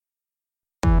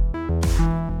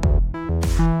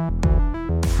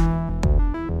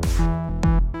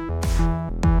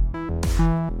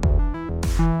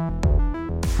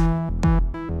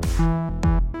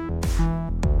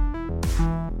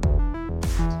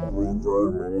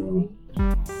Welcome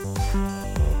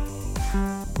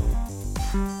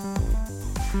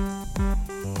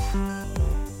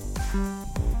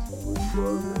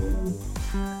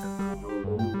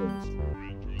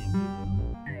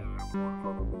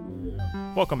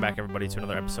back, everybody, to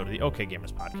another episode of the OK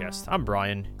Gamers Podcast. I'm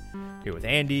Brian, here with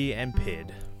Andy and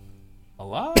Pid.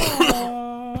 Hello.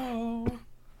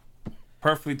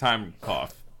 Perfectly timed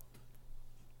cough.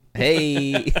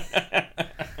 Hey.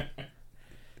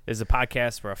 This is a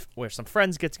podcast where some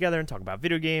friends get together and talk about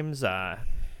video games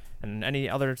and any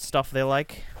other stuff they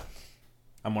like.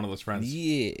 I'm one of those friends.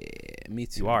 Yeah, me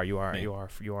too. You are a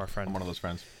friend. I'm one of those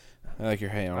friends. I like your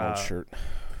Hey Arnold shirt.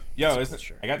 Yo,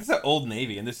 I got this at Old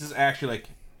Navy, and this is actually like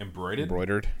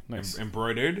embroidered. Nice.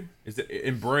 Embroidered. Is it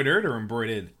embroidered or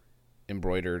embroidered?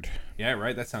 Embroidered. Yeah,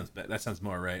 right. That sounds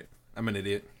more right. I'm an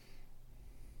idiot.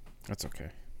 That's okay.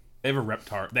 They have a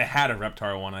Reptar. They had a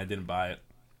Reptar one. I didn't buy it.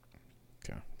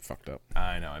 Okay, fucked up.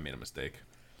 I know. I made a mistake.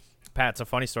 Pat, it's a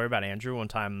funny story about Andrew. One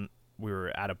time we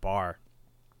were at a bar.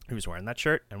 He was wearing that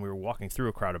shirt, and we were walking through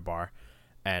a crowded bar.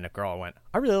 And a girl went,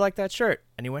 "I really like that shirt."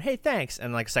 And he went, "Hey, thanks."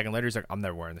 And like a second later, he's like, "I'm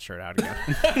never wearing the shirt out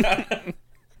again."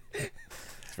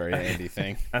 It's a very Andy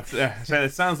thing. That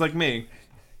sounds like me.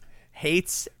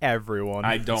 Hates everyone.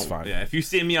 I don't. It's fine. Yeah, if you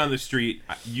see me on the street,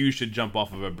 you should jump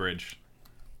off of a bridge.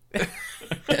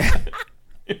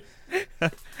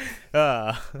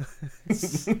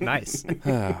 Nice.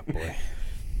 Ah, boy.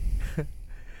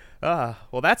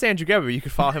 Well, that's Andrew Gebby. You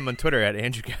can follow him on Twitter at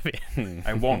Andrew Gebby.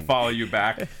 I won't follow you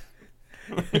back.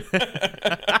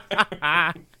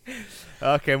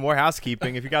 Okay, more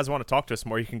housekeeping. If you guys want to talk to us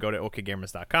more, you can go to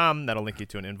okgamers.com. That'll link you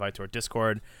to an invite to our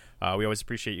Discord. We always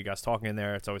appreciate you guys talking in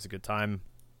there. It's always a good time.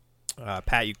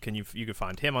 Pat, you can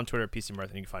find him on Twitter at PC Mirth,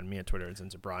 and you can find me on Twitter at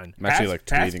Zinza Brian. I'm actually like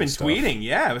tweeting Pat's been stuff. tweeting.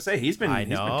 Yeah, I would say he's been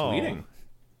know. tweeting.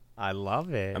 I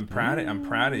love it. I'm proud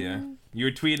of you. You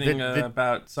were tweeting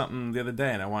about something the other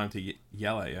day, and I wanted to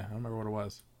yell at you. I don't remember what it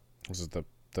was. Was it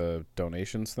the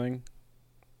donations thing?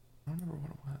 I don't remember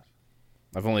what it was.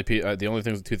 I've only the only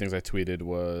two things I tweeted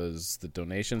was the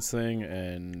donations thing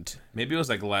and Maybe it was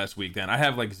like last week. Then I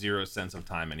have like 0 sense of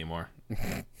time anymore.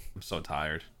 I'm so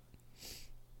tired.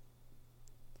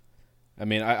 I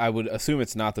mean, I would assume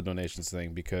it's not the donations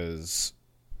thing because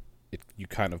you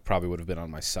kind of probably would have been on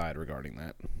my side regarding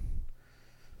that.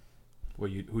 Who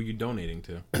are you donating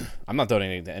to? I'm not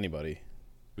donating to anybody.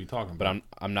 What are you talking But about?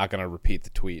 I'm not gonna repeat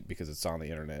the tweet because it's on the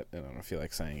internet and I don't feel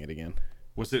like saying it again.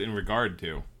 What's it in regard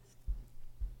to?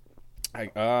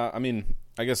 I mean,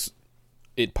 I guess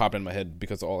it popped in my head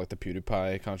because of all like the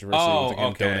PewDiePie controversy with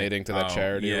him donating to that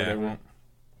charity or whatever. Well,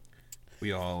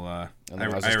 we all I then I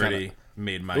was already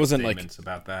made my statements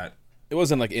about that. It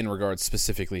wasn't like in regards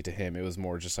specifically to him. It was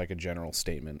more just like a general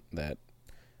statement that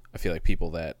I feel like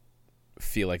people that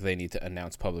feel like they need to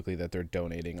announce publicly that they're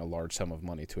donating a large sum of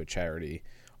money to a charity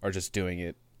are just doing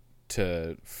it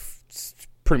to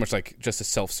pretty much like just to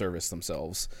self-service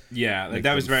themselves. Yeah, Make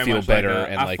that was them very feel much better like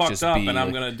and I like fucked just up be and I'm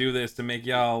like, gonna do this to make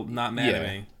y'all not mad at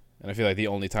me. And I feel like the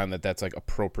only time that's like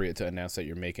appropriate to announce that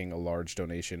you're making a large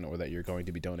donation or that you're going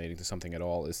to be donating to something at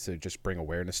all is to just bring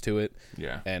awareness to it.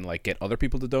 Yeah. And like get other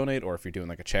people to donate, or if you're doing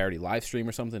like a charity live stream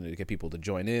or something to get people to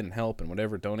join in and help and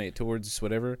whatever, donate towards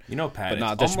whatever. You know, Pat, but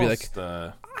not it's just be almost,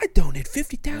 like, I donate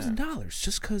 $50,000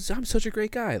 just because I'm such a great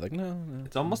guy. Like, no.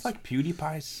 It's almost like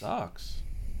PewDiePie sucks.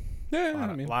 Yeah,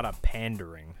 A lot of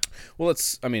pandering. well,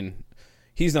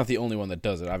 he's not the only one that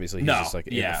does it. Obviously, he's just like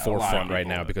in the forefront right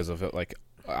now because of it. Like,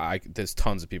 there's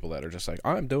tons of people that are just like,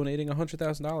 I'm donating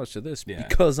 $100,000 to this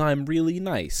because I'm really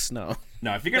nice. No,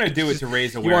 if you're gonna do it to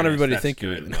raise awareness, you want everybody to that's think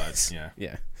you're good, really nice.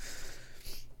 Yeah.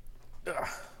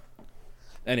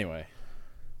 Anyway,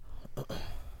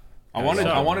 I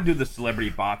want to do the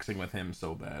celebrity boxing with him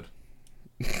so bad.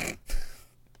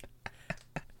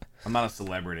 I'm not a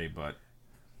celebrity, but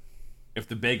if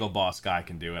the Bagel Boss guy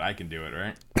can do it, I can do it,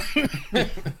 right?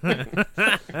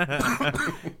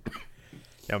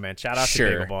 Yo, man, shout out to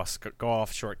Bagel Boss. Go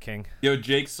off, Short King. Yo,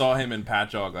 Jake saw him in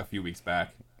Patchogue a few weeks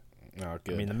back. oh,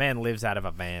 good. I mean, the man lives out of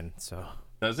a van, so...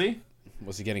 Does he?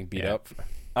 Was he getting beat up?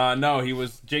 No, he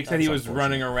was. Jake said he was unfortunate.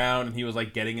 running around and he was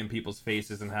like getting in people's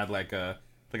faces and had like a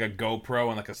GoPro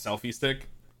and like a selfie stick.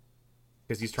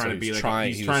 Because he's trying to be like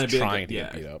he's trying to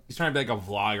get beat up. He's trying to be like a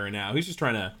vlogger now. He's just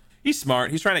trying to. He's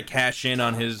smart. He's trying to cash in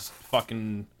on his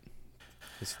fucking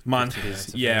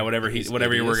whatever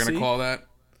you were gonna call that.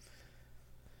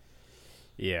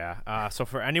 Yeah. So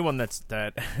for anyone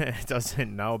that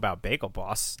doesn't know about Bagel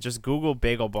Boss, just Google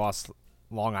Bagel Boss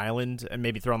Long Island and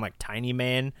maybe throw in like Tiny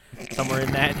Man somewhere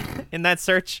in that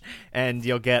search, and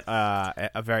you'll get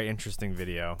a very interesting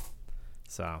video.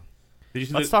 So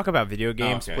Let's talk about video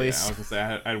games, please. Yeah. I was gonna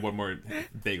say I had one more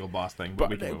Bagel Boss thing,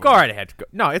 but go right ahead.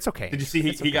 No, it's okay. Did you see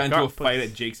he got into a fight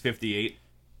at Jake's 58?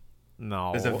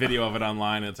 No. There's a video of it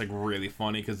online, and it's like really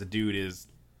funny because the dude is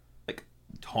like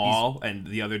tall, and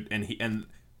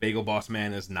Bagel Boss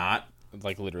Man is not.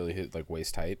 Like literally hit like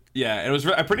waist height. Yeah, it was.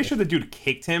 I'm pretty sure the dude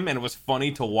kicked him, and it was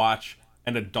funny to watch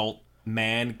an adult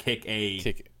man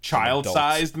kick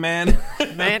child-sized man.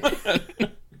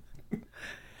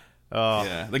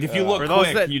 Yeah, like if you look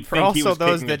quick, you'd think he was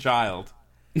kicking a child.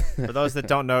 For those that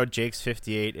don't know, Jake's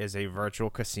 58 is a virtual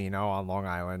casino on Long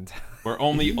Island, where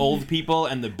only old people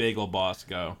and the Bagel Boss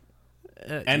go,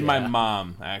 and my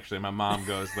mom. Actually, my mom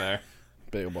goes there.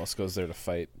 Bagel Boss goes there to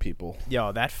fight people.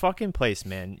 Yo, that fucking place,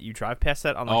 man! You drive past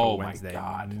that on like a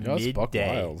Wednesday,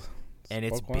 midday, and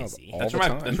it's busy. That's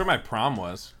where my prom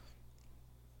was.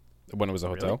 When it was a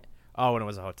hotel. Really? Oh, when it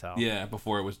was a hotel. Yeah,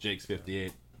 before it was Jake's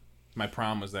 58. My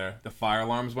prom was there. The fire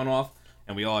alarms went off,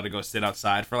 and we all had to go sit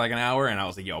outside for like an hour, and I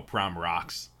was like, yo, prom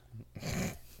rocks.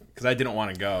 Because I didn't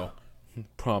want to go.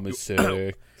 Prom is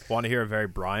sick. Want to hear a very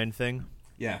Brian thing?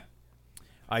 Yeah.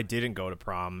 I didn't go to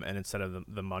prom, and instead of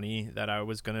the money that I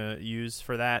was going to use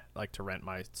for that, like to rent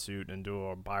my suit and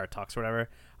buy a tux or whatever,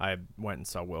 I went and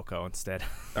saw Wilco instead.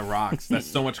 That rocks. That's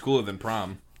so much cooler than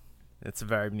prom. It's a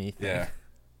very me thing. Yeah.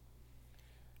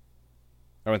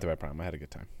 I went to my prom. I had a good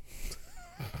time.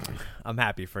 I'm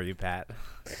happy for you, Pat.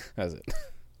 That's it.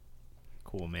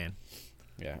 Cool, man.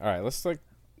 Yeah. All right. Let's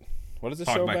what is this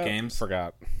talk show about? Games.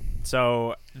 Forgot.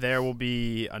 So there will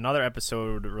be another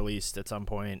episode released at some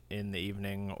point in the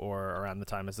evening or around the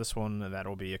time as this one. That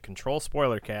will be a Control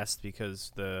spoiler cast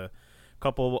because the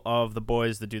couple of the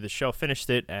boys that do the show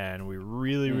finished it, and we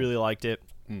really liked it.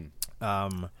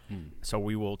 So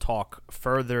we will talk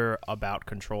further about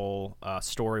Control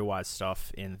story-wise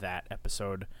stuff in that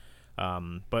episode.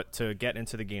 But to get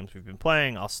into the games we've been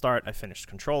playing, I'll start. I finished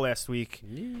Control last week.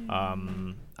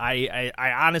 I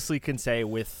honestly can say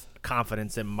with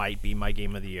confidence it might be my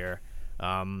game of the year.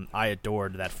 I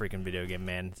adored that freaking video game,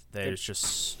 man. There's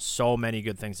just so many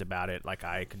good things about it. Like,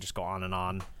 I could just go on and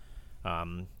on.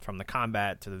 From the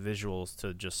combat to the visuals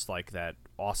to just like that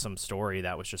awesome story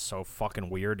that was just so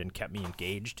fucking weird and kept me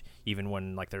engaged, even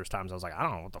when like there was times I was like, I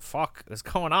don't know what the fuck is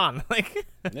going on. Like,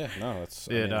 yeah, no,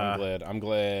 I'm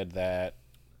glad that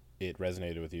it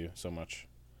resonated with you so much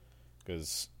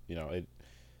because it,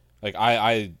 like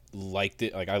I liked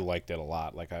it. Like I liked it a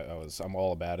lot. Like I'm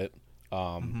all about it.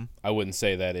 I wouldn't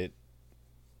say that it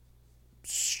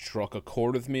struck a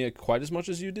chord with me quite as much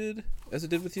as it did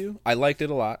with you. I liked it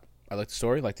a lot. I liked the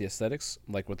story, liked the aesthetics,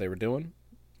 liked what they were doing,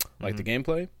 liked the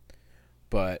gameplay,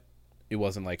 but it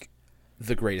wasn't like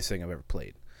the greatest thing I've ever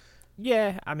played.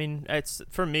 Yeah, I mean, it's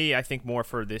for me. I think more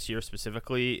for this year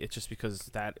specifically. It's just because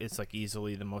that is like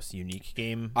easily the most unique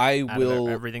game.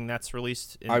 Everything that's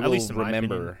released. I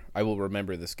will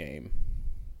remember this game.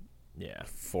 Yeah,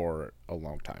 for a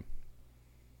long time.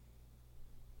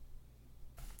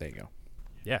 There you go.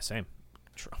 Yeah, same.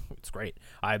 It's great.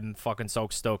 I'm fucking so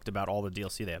stoked about all the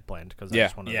DLC they have planned because I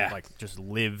just want to like just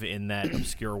live in that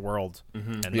obscure world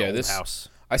and the old house.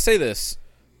 I say this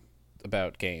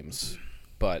about games,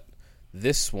 but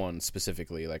this one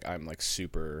specifically, like I'm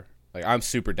super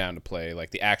down to play.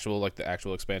 Like the actual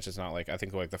expansion is not like I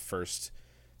think like the first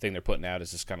thing they're putting out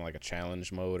is just kind of like a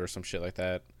challenge mode or some shit like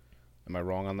that. Am I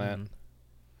wrong on that?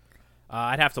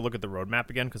 I'd have to look at the roadmap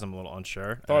again because I'm a little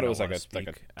unsure. I thought it was like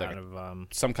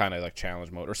some kind of like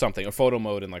challenge mode or something, or photo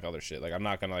mode and like other shit. Like I'm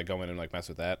not gonna like go in and like mess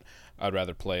with that. I'd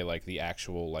rather play like the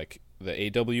actual like the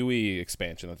AWE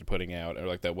expansion that they're putting out, or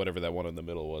like that whatever that one in the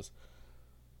middle was,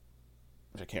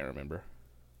 which I can't remember.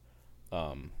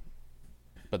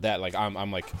 But that like I'm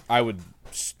like I would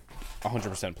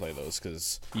 100% play those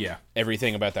because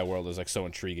everything about that world is like so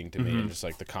intriguing to me, and just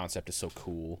like the concept is so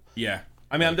cool. Yeah.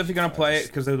 I mean, I'm definitely going to play it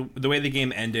because the way the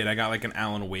game ended, I got like an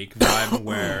Alan Wake vibe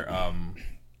where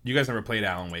you guys never played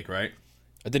Alan Wake, right?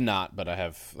 I did not, but I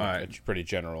have a pretty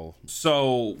general.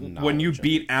 So when you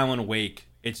beat Alan Wake,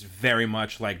 it's very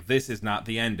much like this is not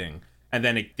the ending. And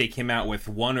then they came out with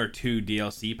 1 or 2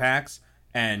 DLC packs,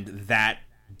 and that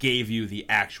gave you the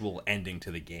actual ending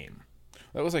to the game.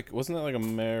 That was like, wasn't that like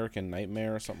American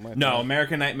Nightmare or something like that? No,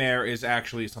 American Nightmare is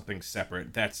actually something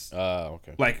separate. That's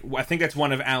okay. Like I think that's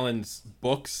one of Alan's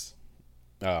books.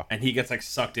 Oh, and he gets like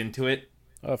sucked into it,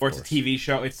 or it's a TV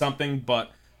show. It's something,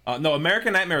 but no,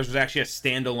 American Nightmares was actually a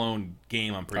standalone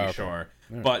game. I'm pretty sure.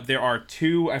 Right. But there are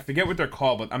 2. I forget what they're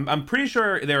called, but I'm pretty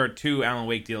sure there are 2 Alan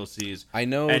Wake DLCs. I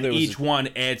know, and each one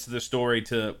adds to the story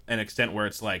to an extent where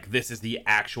it's like this is the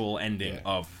actual ending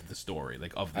of the story,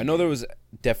 like of. I know there was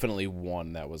definitely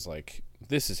one that was like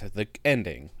this is the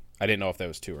ending. I didn't know if that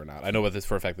was 2 or not. I know with this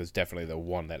for a fact that's definitely the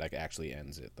one that like actually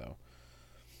ends it though.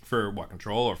 For what,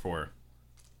 Control or for?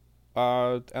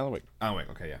 Alan Wake. Alan Wake.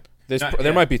 Okay, yeah.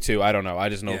 There might be 2. I don't know. I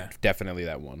just know definitely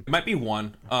that one. It might be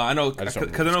 1. I know because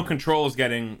I know Control is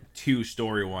getting 2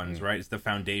 story ones, right? It's the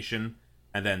Foundation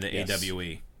and then the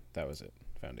AWE. That was it.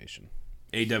 Foundation.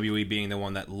 AWE being the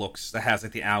one that has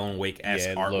like the Alan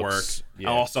Wake-esque artwork.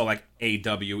 Also like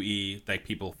AWE, like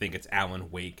people think it's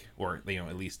Alan Wake, or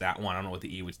at least that one. I don't know what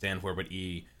the E would stand for, but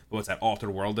what's that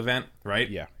Altered World event, right?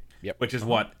 Yeah. Yep. Which is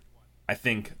what I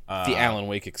think the Alan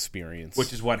Wake experience.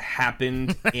 Which is what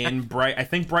happened in Bright. I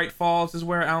think Bright Falls is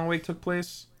where Alan Wake took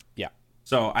place. Yeah.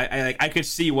 So I could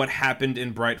see what happened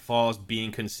in Bright Falls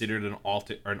being considered an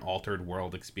altered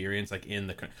world experience, like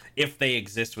if they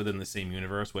exist within the same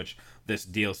universe, which this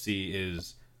DLC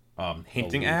is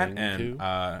hinting at, and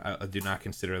I do not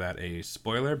consider that a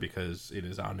spoiler because it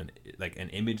is on an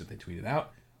image that they tweeted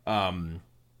out.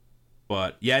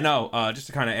 But yeah, no, just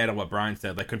to kind of add on what Brian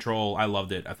said, like Control, I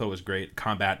loved it. I thought it was great.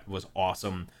 Combat was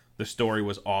awesome. The story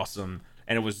was awesome,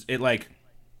 and it like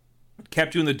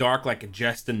kept you in the dark like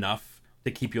just enough to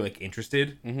keep you like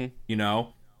interested. Mm-hmm.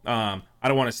 I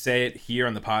don't want to say it here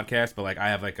on the podcast, but like I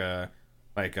have like a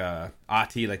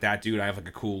Ati, like that dude. I have like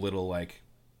a cool little like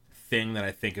thing that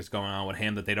I think is going on with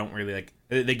him that they don't really like.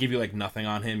 They give you like nothing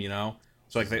on him,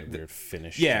 So like weird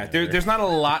finish. Yeah, there's not a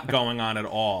lot going on at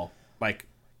all. Like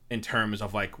in terms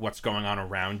of like what's going on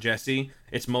around Jesse,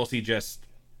 it's mostly just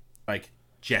like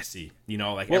Jesse.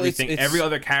 Like everything, every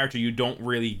other character you don't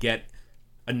really get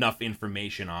enough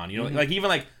information on. Mm-hmm. Like even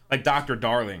like Dr.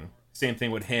 Darling, same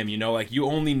thing with him. Like you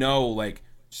only know like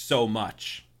so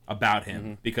much about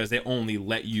him because they only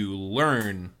let you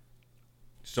learn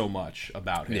so much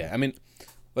about him. Yeah, I mean,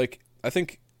 like I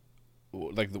think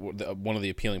like one of the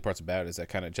appealing parts about it is that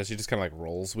kind of Jesse just kind of like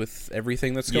rolls with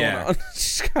everything that's going on.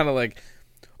 Just kind of like,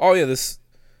 oh yeah, this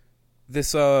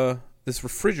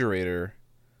refrigerator,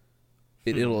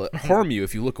 it'll harm you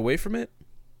if you look away from it.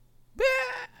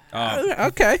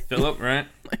 Okay, Philip, right?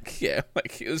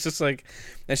 Like it was just like,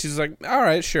 and she's like, all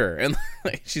right, sure, and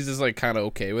like she's just like kind of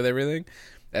okay with everything.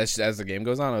 As the game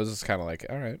goes on, I was just kind of like,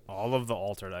 all right. All of the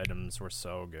altered items were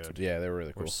so good. Yeah, they were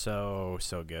really cool. So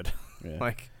good.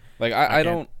 Yeah.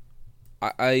 Brian,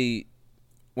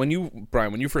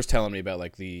 when you first telling me about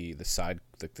like the side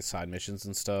missions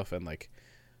and stuff, and like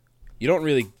they don't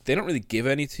really give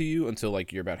any to you until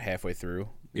like you're about halfway through.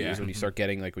 Yeah, when you start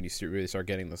getting really start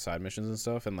getting the side missions and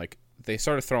stuff, and like they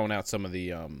started throwing out some of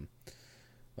the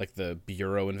like the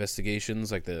bureau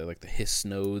investigations, like the hiss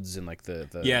nodes and like the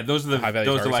those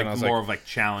are like more of like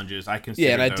challenges. I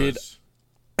consider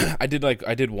I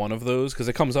did one of those because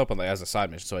it comes up as a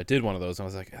side mission. So I did one of those, and I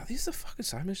was like, "Oh, these are fucking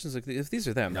side missions. Like, if these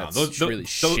are them, no, that's really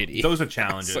shitty. Those are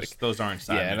challenges. Like, those aren't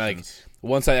side missions." And like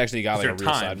once I actually got like a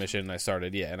real side mission, I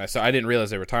started. Yeah, and I didn't realize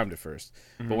they were timed at first,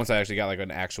 but once I actually got like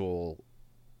an actual,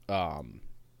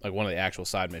 like one of the actual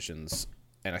side missions,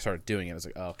 and I started doing it, I was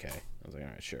like, oh, okay. I was like, all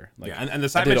right, sure. Like, yeah, and the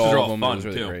side missions are all fun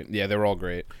really too. Great. Yeah, they were all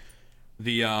great.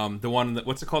 The one that,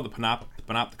 what's it called? The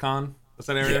Panopticon? What's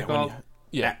that area called?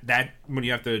 That when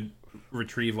you have to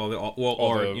retrieve all the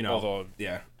altered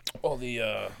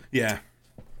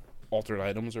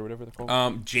items or whatever they're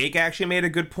called. Jake actually made a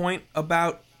good point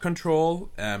about Control,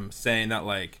 saying that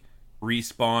like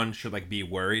Respawn should like be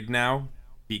worried now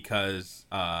because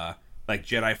like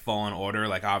Jedi Fallen Order,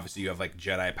 like obviously you have like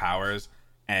Jedi powers,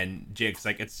 and Jake's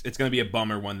like it's gonna be a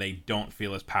bummer when they don't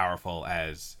feel as powerful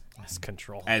as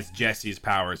Control, as Jesse's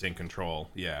powers in Control.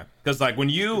 Yeah, because like when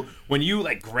you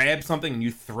like grab something and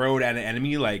you throw it at an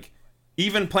enemy, like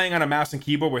even playing on a mouse and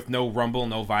keyboard with no rumble,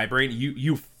 no vibrate,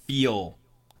 you feel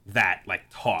that like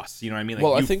toss. You know what I mean?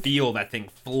 Like I feel that thing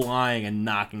flying and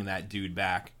knocking that dude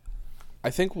back. I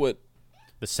think what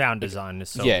the sound design is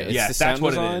so good. It's the sound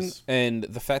design, it is. And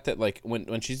the fact that like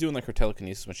when she's doing like her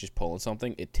telekinesis, when she's pulling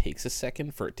something, it takes a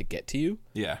second for it to get to you.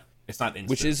 Yeah, it's not instant,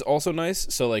 which is also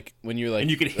nice. So like when you're like, and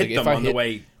you can hit them on the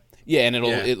way. Yeah, and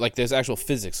it like there's actual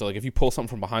physics. So like if you pull something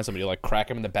from behind somebody, you like crack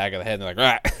them in the back of the head, and they're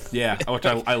like, ah. Yeah, which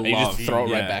I love. You just throw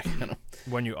it right back.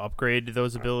 When you upgrade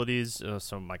those abilities,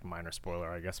 some like minor spoiler,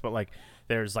 I guess, but like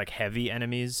there's like heavy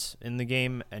enemies in the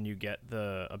game, and you get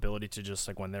the ability to just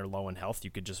like when they're low in health, you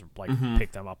could just like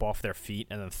pick them up off their feet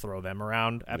and then throw them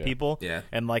around at people. Yeah,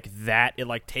 and like that, it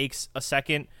like takes a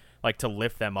second like to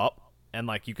lift them up, and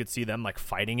like you could see them like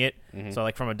fighting it. So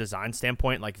like from a design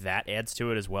standpoint, like that adds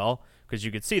to it as well. Because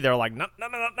you could see they're like, no.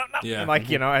 Yeah. And like,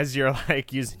 as you're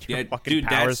like using your fucking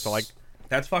powers to like.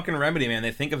 That's fucking Remedy, man.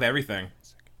 They think of everything.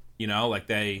 Like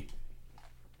they're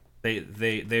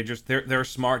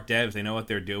smart devs. They know what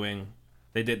they're doing.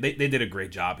 They did a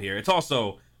great job here. It's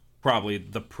also probably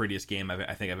the prettiest game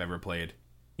I think I've ever played.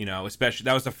 You know, especially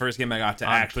that was the first game I got to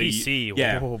on actually PC.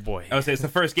 Yeah, oh boy. I would say it's the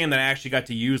first game that I actually got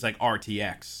to use like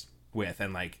RTX with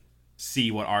and like see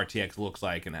what RTX looks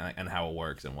like and how it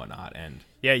works and whatnot. And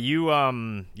yeah, you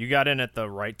got in at the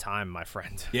right time, my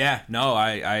friend. Yeah, no,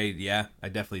 I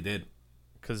definitely did.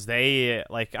 Because they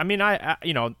I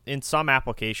you know, in some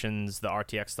applications the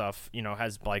RTX stuff, you know,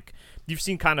 has like you've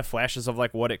seen kind of flashes of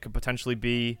like what it could potentially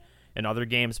be in other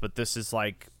games, but this is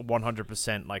like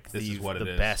 100% like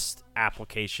the best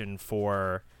application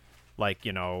for like,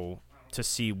 you know, to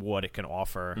see what it can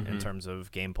offer in terms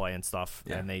of gameplay and stuff.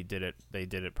 Yeah. And they did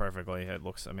it perfectly. It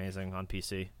looks amazing on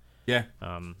PC. Yeah.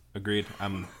 Agreed.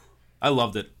 I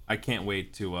loved it. I can't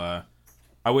wait to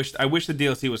I wish the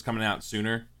DLC was coming out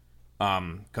sooner.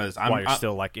 Because you're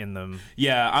still like in them.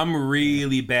 Yeah, I'm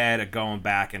really bad at going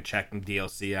back and checking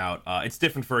DLC out. It's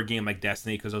different for a game like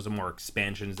Destiny because those are more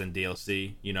expansions than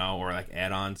DLC, you know, or like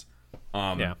add-ons.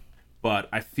 Yeah. But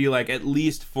I feel like at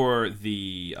least for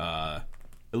the I'll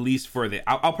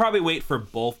probably wait for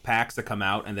both packs to come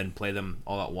out and then play them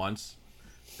all at once.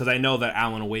 Because I know that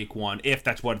Alan Wake 1, if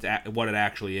that's what it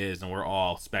actually is, and we're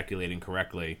all speculating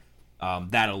correctly,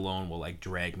 that alone will like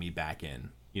drag me back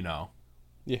in, you know.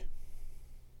 Yeah.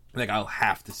 Like, I'll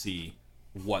have to see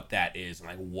what that is and,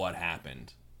 like, what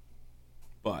happened.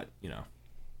 But, you know,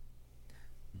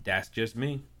 that's just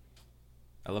me.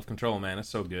 I love Control, man. It's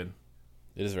so good.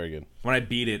 It is very good. When I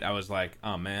beat it, I was like,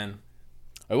 oh, man.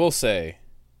 I will say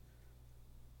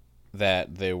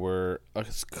that there were a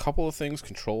couple of things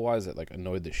Control-wise that, like,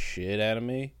 annoyed the shit out of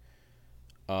me.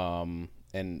 And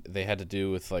they had to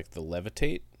do with, like, the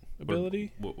levitate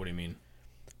ability. What do you mean?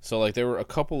 So, like, there were a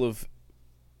couple of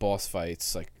boss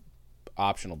fights, like,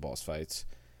 optional boss fights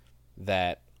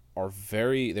that are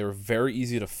very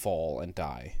easy to fall and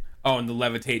die. Oh, and the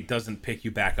levitate doesn't pick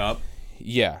you back up?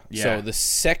 Yeah. So the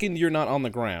second you're not on the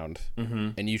ground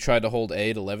and you tried to hold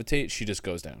A to levitate, she just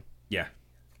goes down. Yeah.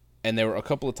 And there were a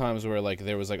couple of times where like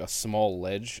there was like a small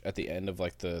ledge at the end of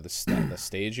like the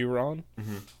stage you were on.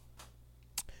 Mm-hmm.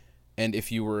 And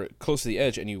if you were close to the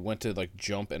edge and you went to like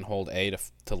jump and hold A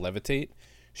to levitate,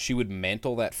 she would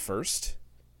mantle that first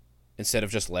instead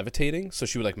of just levitating. So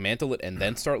she would like mantle it and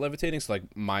then start levitating. So like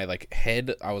my like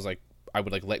head, I would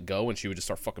like let go and she would just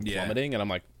start fucking plummeting. And I'm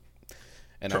like,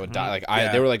 and I would die. Like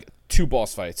there were like 2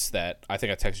 boss fights that I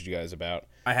think I texted you guys about.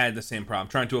 I had the same problem.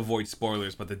 Trying to avoid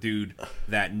spoilers, but the dude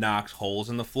that knocks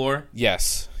holes in the floor.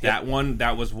 Yes. That one,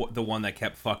 that was the one that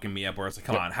kept fucking me up. Where it's like,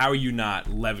 come on, how are you not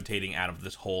levitating out of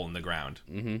this hole in the ground?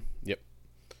 Mm-hmm. Yep.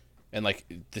 And like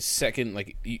the second,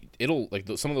 like it'll like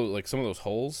some of those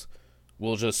holes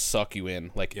will just suck you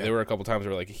in. Like there were a couple times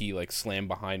where like he like slammed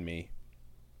behind me,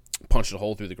 punched a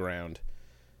hole through the ground,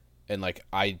 and like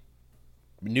I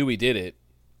knew he did it,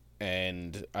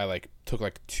 and I like took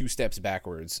like 2 steps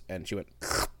backwards, and she went,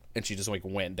 and she just like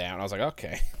went down. I was like,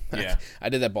 okay, yeah. I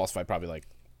did that boss fight probably like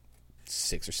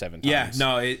 6 or 7 times. Yeah,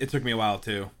 no, it took me a while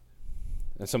too.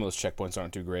 And some of those checkpoints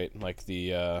aren't too great, like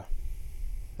the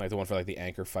one for like the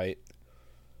anchor fight.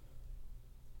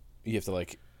 You have to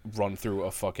like run through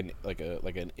a fucking like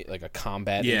a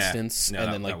combat instance,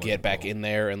 and then like get back in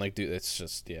there and like do. It's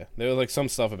just there was like some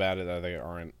stuff about it that I think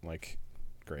aren't like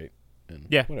great. And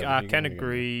I can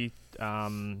agree.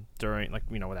 During like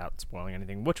without spoiling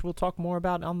anything, which we'll talk more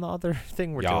about on the other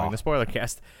thing we're doing, the spoiler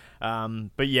cast.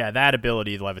 But yeah, that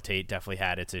ability to levitate definitely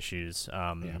had its issues.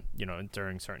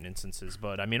 During certain instances,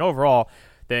 but I mean overall.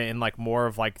 In like more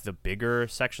of like the bigger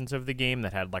sections of the game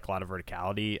that had like a lot of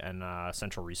verticality and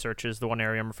central research is the one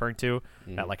area I'm referring to.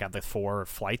 That like have the 4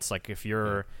 flights. Like if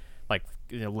you're like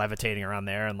levitating around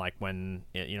there and like when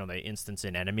they instance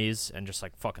in enemies and just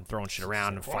like fucking throwing shit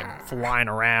around and like flying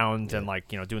around and like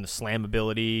doing the slam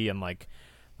ability and like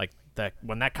that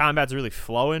when that combat's really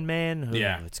flowing, man.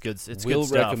 It's good. It's good stuff. We'll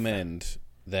recommend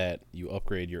that you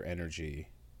upgrade your energy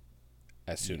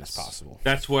as soon as possible.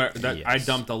 That's where I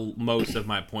dumped most of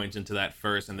my points into that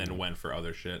first and then went for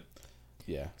other shit.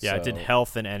 I did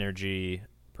health and energy,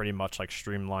 pretty much like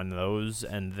streamline those,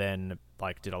 and then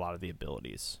like did a lot of the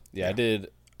abilities. I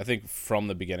did. I think from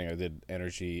the beginning I did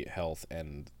energy, health,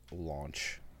 and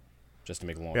launch, just to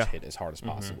make launch hit as hard as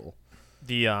possible.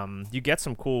 The you get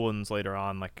some cool ones later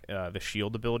on, like the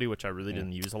shield ability, which I really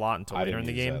didn't use a lot until later in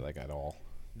the game. That, like at all.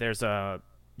 There's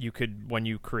you could, when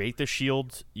you create the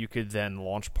shield, you could then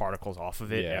launch particles off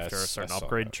of it after a certain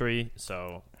upgrade tree.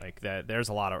 So like that, there's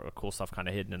a lot of cool stuff kind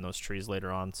of hidden in those trees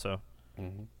later on. So,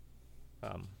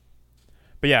 but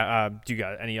yeah, do you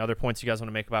got any other points you guys want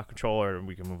to make about Control, or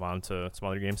we can move on to some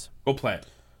other games? Go play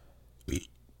it.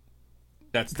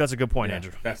 That's a good point,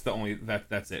 Andrew. That's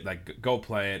it. Like, go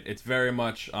play it. It's very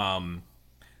much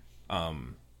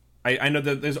I know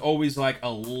that there's always like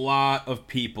a lot of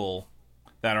people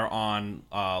that are on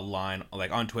line,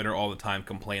 like on Twitter all the time,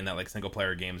 complain that like single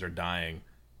player games are dying.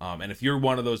 And if you're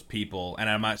one of those people, and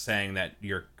I'm not saying that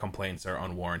your complaints are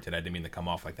unwarranted, I didn't mean to come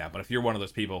off like that, but if you're one of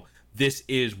those people, this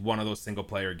is one of those single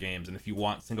player games. And if you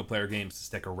want single player games to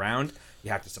stick around,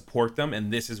 you have to support them.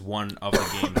 And this is one of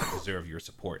the games that deserve your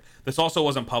support. This also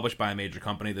wasn't published by a major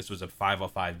company. This was a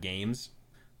 505 Games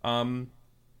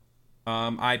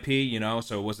IP, you know,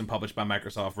 so it wasn't published by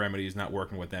Microsoft. Remedy's not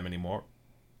working with them anymore.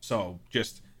 So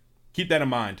just keep that in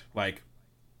mind. Like,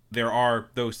 there are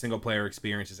those single player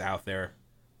experiences out there.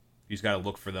 You just got to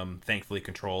look for them. Thankfully,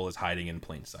 Control is hiding in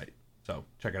plain sight. So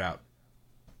check it out.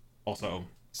 Also,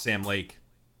 Sam Lake,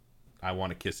 I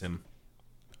want to kiss him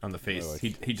on the face. Oh,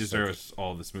 like, he deserves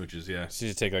all the smooches. Yeah. So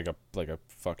you take like a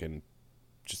fucking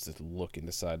just a look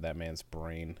inside that man's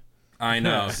brain. I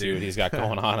know, see what he's got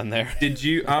going on in there. Did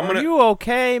you? Are you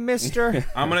okay, Mister?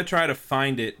 I'm gonna try to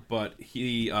find it, but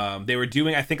they were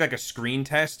doing, I think, like a screen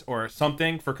test or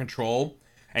something for Control,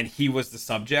 and he was the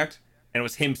subject, and it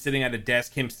was him sitting at a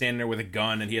desk, him standing there with a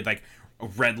gun, and he had like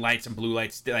red lights and blue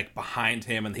lights like behind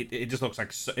him, and it just looks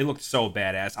like it looked so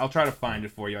badass. I'll try to find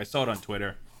it for you. I saw it on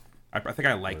Twitter. I think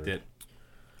I liked it.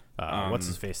 What's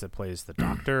his face that plays the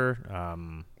doctor?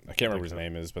 I can't remember his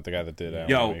name is, but the guy that did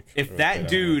if that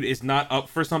dude is not up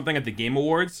for something at the Game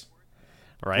Awards,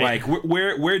 right? Like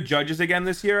we're judges again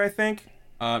this year, I think.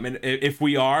 And if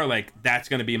we are, like, that's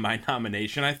gonna be my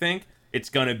nomination. I think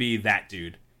it's gonna be that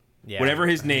dude. Yeah. Whatever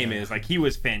his name is, like, he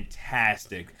was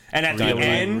fantastic. And at the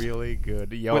end, really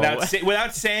good. Yo.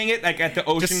 Without saying it, like at the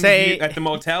ocean view, at the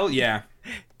motel, yeah.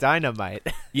 Dynamite.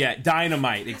 Yeah,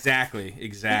 Dynamite. Exactly.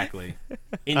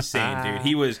 Insane, dude.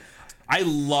 He was. I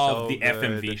love the good.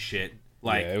 FMV shit.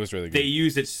 Like, yeah, it was really good. They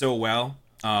used it so well.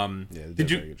 Yeah, they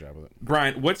did a very good job with it.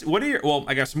 Brian, what are your? Well,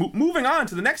 I guess moving on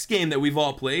to the next game that we've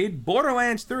all played,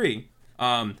 Borderlands 3.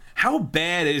 How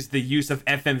bad is the use of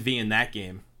FMV in that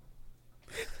game?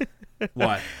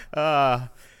 What? Borderlands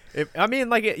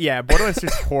 3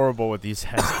 is horrible with these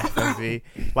FMV.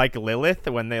 Like Lilith,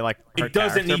 when they like her it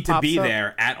doesn't need to be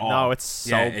there at all. No, it's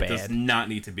so bad. It does not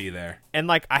need to be there. And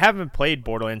like, I haven't played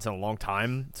Borderlands in a long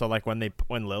time, so like when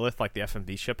Lilith, like the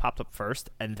FMV ship popped up first,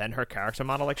 and then her character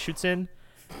model like shoots in,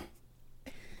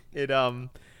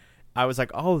 I was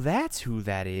like, oh, that's who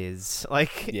that is.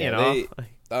 Like, yeah, you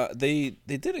know, they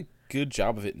did a good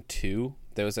job of it in 2.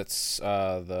 There was what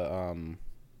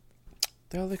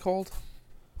the hell are they called?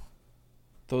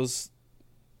 Those,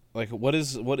 like, what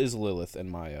is Lilith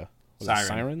and Maya?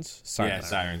 Sirens? Yeah,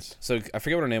 Sirens. So I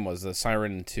forget what her name was. The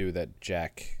Siren 2 that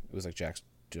it was like Jack's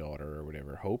daughter or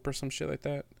whatever, Hope or some shit like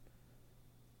that.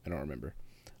 I don't remember.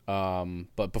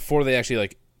 But before they actually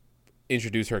like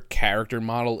introduce her character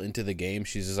model into the game,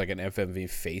 she's just like an FMV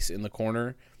face in the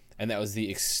corner, and that was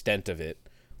the extent of it.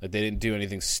 Like, they didn't do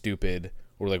anything stupid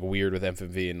or like weird with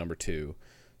FMV in number 2.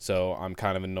 So I'm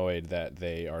kind of annoyed that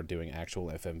they are doing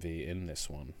actual FMV in this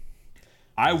one.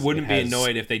 I wouldn't be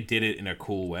annoyed if they did it in a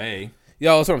cool way.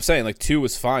 Yeah, that's what I'm saying. Like, 2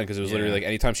 was fine because it was literally like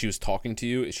anytime she was talking to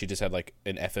you, she just had like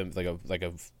an FM, like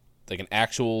an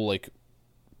actual like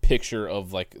picture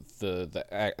of like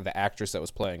the actress that was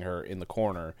playing her in the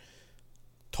corner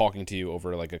talking to you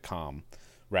over like a comm,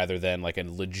 rather than like a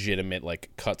legitimate like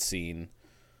cutscene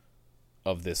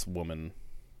of this woman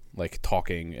like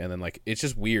talking. And then like it's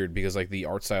just weird because like the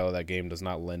art style of that game does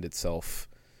not lend itself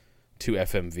to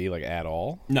FMV like at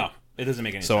all. No, it doesn't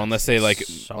make any sense. So unless they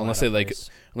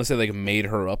like made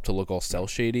her up to look all cell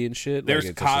shady and shit, there's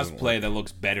like, cosplay that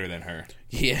looks better than her.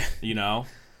 Yeah, you know.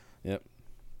 Yep.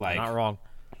 Like, not wrong.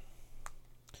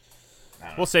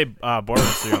 We'll say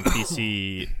Borderlands 3 on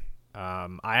PC.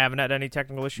 I haven't had any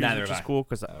technical issues, which is cool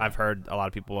because I've heard a lot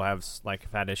of people have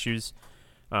had issues.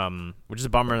 Which is a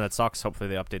bummer. That sucks. Hopefully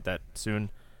they update that soon.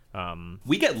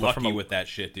 We get lucky with that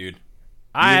shit, dude.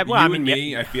 I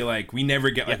feel like we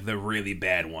never get like the really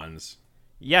bad ones.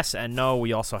 Yes and no.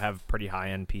 We also have pretty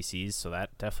high-end PCs, so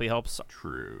that definitely helps.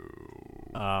 True.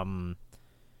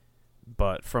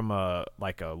 But from a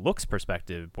looks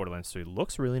perspective, Borderlands 3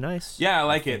 looks really nice. Yeah, I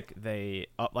like it. They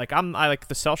I like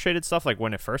the cell shaded stuff. Like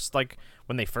when they first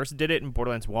did it in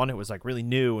Borderlands 1, it was like really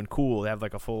new and cool. They have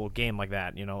like a full game like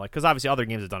that, you know, like because obviously other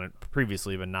games have done it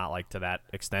previously, but not like to that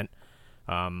extent.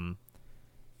 You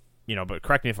know, but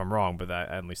correct me if I'm wrong, but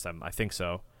at least I think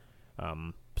so.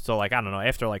 So like I don't know,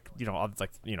 after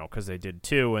because they did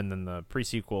 2 and then the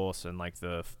pre-sequels and like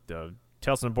the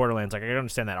Tales from the Borderlands, like I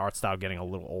understand that art style getting a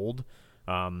little old.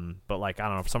 But like I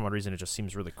don't know, for some odd reason it just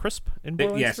seems really crisp in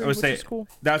Borderlands 3, which is cool.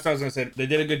 That's what I was gonna say. They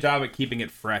did a good job at keeping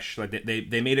it fresh. Like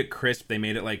they made it crisp. They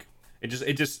made it like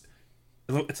it's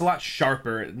a lot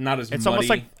sharper, not as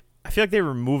muddy. I feel like they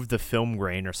removed the film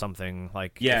grain or something.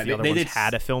 Like, yeah, the other ones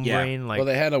had a film grain. Like, well,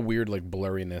 they had a weird like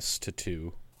blurriness to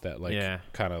 2 that like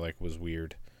kind of like was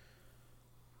weird.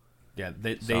 Yeah,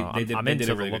 they did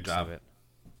a really good job of it.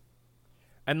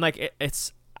 And like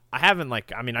it's I haven't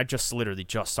like I mean I just literally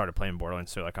just started playing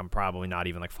Borderlands, so like I'm probably not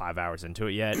even like 5 hours into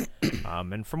it yet.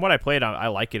 And from what I played, I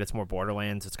like it. It's more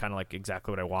Borderlands. It's kind of like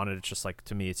exactly what I wanted. It's just like,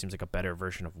 to me, it seems like a better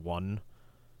version of 1.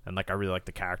 And like I really like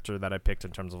the character that I picked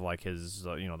in terms of like his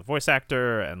the voice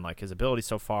actor and like his ability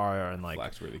so far. And like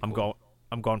really cool.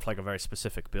 I'm going for like a very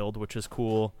specific build, which is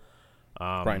cool.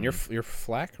 Brian, you're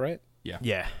Flak, right?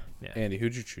 Yeah. Andy,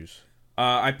 who'd you choose?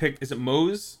 I picked. Is it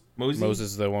Mose? Mose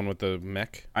is the one with the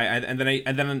mech. And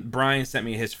then Brian sent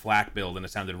me his Flak build, and it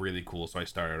sounded really cool, so I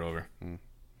started over.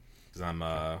 Because I'm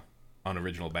an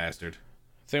original bastard.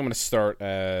 I think I'm going to start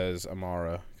as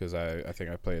Amara because I think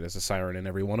I played as a Siren in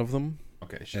every one of them.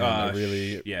 Okay. She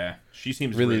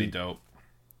seems really dope.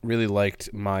 Really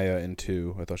liked Maya in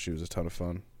 2. I thought she was a ton of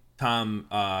fun. Tom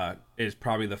is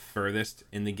probably the furthest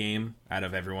in the game out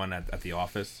of everyone at the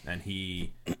office, and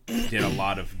he did a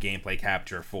lot of gameplay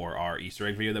capture for our Easter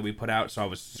egg video that we put out. So I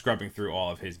was scrubbing through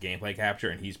all of his gameplay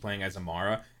capture, and he's playing as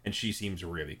Amara, and she seems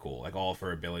really cool. Like, all of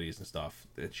her abilities and stuff.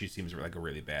 She seems like a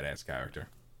really badass character.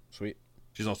 Sweet.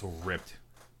 She's also ripped.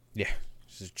 Yeah,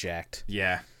 she's jacked.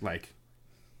 Yeah,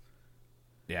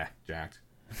 jacked.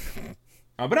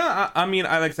 But I mean,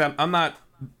 like I said,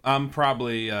 I'm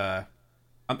probably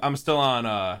I'm still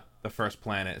on the first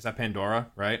planet. Is that Pandora,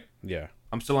 right? Yeah.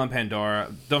 I'm still on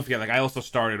Pandora. Don't forget, like, I also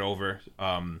started over.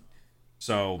 Yeah.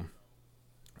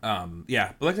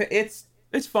 But like I said,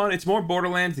 it's fun. It's more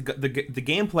Borderlands. The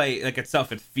gameplay, like,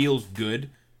 itself, it feels good.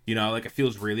 Like, it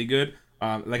feels really good.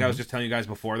 I was just telling you guys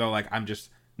before, though, like, I'm just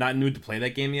not in the mood to play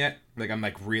that game yet. Like, I'm,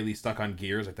 like, really stuck on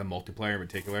Gears, like, the multiplayer in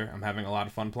particular. I'm having a lot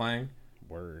of fun playing.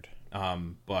 Word.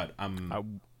 But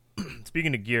I'm...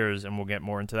 Speaking of Gears, and we'll get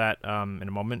more into that in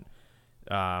a moment.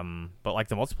 But like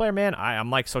the multiplayer, man,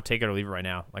 I'm like so take it or leave it right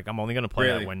now. Like I'm only gonna play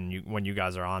that when you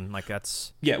guys are on. Like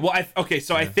that's Well,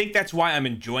 I think that's why I'm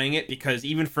enjoying it, because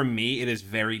even for me, it is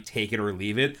very take it or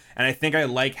leave it, and I think I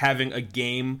like having a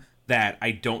game that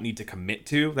I don't need to commit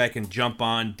to, that I can jump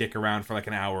on, dick around for like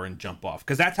an hour, and jump off.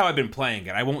 Because that's how I've been playing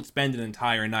it. I won't spend an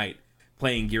entire night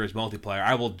playing Gears multiplayer.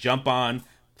 I will jump on,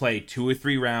 play 2 or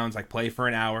 3 rounds, like play for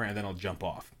an hour, and then I'll jump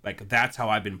off. Like that's how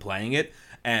I've been playing it,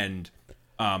 and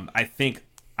I think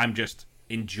I'm just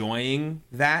enjoying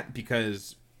that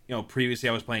because previously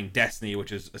I was playing Destiny,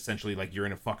 which is essentially like you're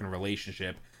in a fucking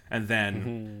relationship, and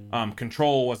then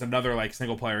Control was another like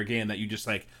single player game that you just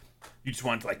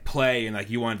wanted to like play, and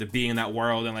like you wanted to be in that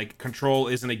world, and like Control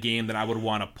isn't a game that I would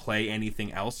want to play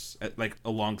anything else like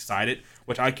alongside it,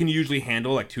 which I can usually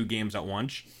handle like 2 games at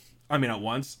once.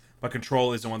 But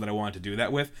Control is the one that I wanted to do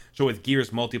that with. So with Gears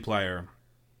multiplayer,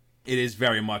 it is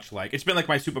very much like it's been like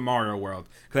my Super Mario World,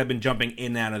 because I've been jumping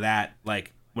in and out of that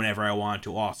like whenever I want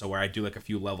to, also where I do like a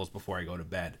few levels before I go to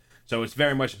bed. So it's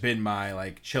very much been my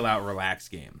like chill out, relax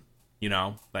game,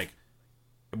 like,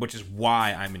 which is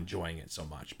why I'm enjoying it so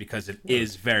much, because it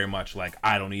is very much like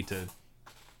I don't need to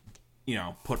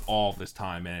put all this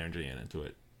time and energy into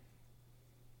it.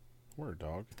 Word,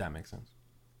 dog. If that makes sense.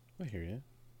 I hear you.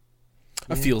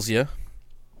 I feels ya.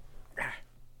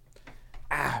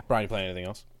 Brian, you playing anything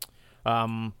else?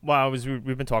 Well,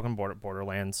 we've been talking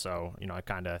Borderlands, so I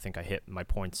think I hit my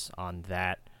points on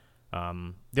that.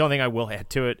 The only thing I will add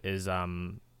to it is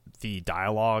the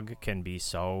dialogue can be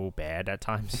so bad at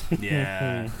times.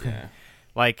 Yeah.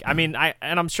 Like, I mean,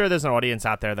 I'm sure there's an audience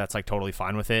out there that's like totally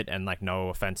fine with it, and like no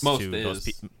offense to those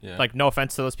people. Yeah. Like no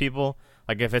offense to those people.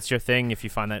 Like if it's your thing, if you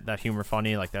find that humor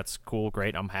funny, like that's cool,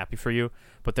 great. I'm happy for you.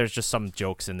 But there's just some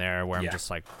jokes in there where I'm just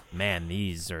like, man,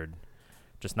 these are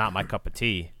just not my cup of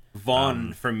tea.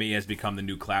 Vaughn for me has become the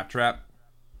new Claptrap.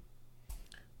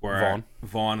 Where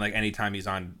Vaughn, like anytime he's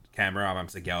on camera, I'm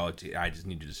just like, yo, I just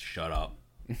need you to shut up.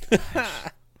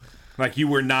 Like you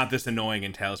were not this annoying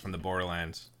in Tales from the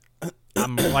Borderlands. I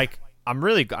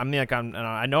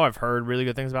know I've heard really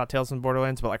good things about Tales from the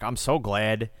Borderlands, but like I'm so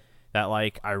glad that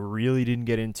like I really didn't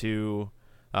get into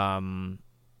the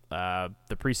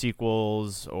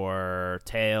pre-sequels or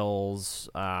Tales.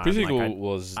 Pre-sequel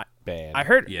was bad. I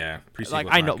heard, pre-sequel like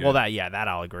I know, good. Well that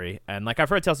I'll agree, and like I've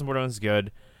heard Tales from the Borderlands is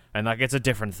good, and like it's a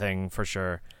different thing for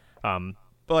sure.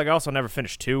 But like I also never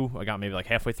finished 2. I got maybe like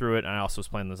halfway through it, and I also was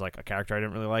playing as like a character I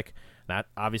didn't really like. That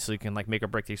obviously can like make or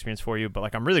break the experience for you. But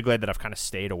like I'm really glad that I've kind of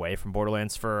stayed away from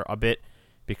Borderlands for a bit,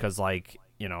 because like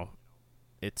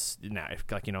it's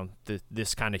like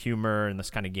this kind of humor and this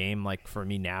kind of game like for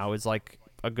me now is like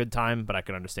a good time. But I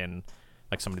can understand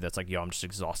like somebody that's like, yo, I'm just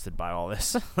exhausted by all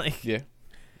this. Like yeah.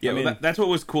 Yeah, I mean, that's what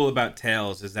was cool about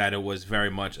Tales, is that it was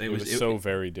very much it was so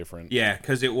very different. Yeah,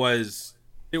 because it was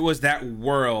that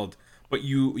world, but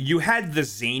you had the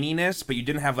zaniness, but you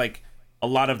didn't have like a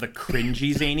lot of the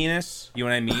cringy zaniness. You know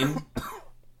what I mean?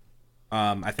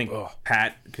 I think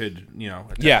Pat could,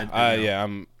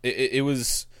 It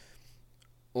was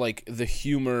like the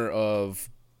humor of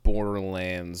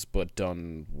Borderlands, but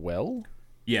done well.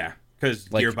 Yeah, because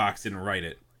Gearbox didn't write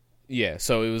it. Yeah,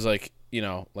 so it was like,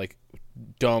 like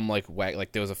dumb, like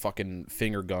there was a fucking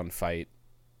finger gun fight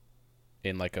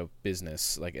in like a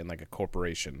business, like in like a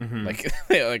corporation,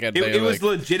 it was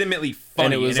legitimately funny,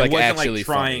 and it was and like wasn't actually like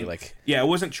trying, funny, like it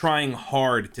wasn't trying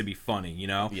hard to be funny,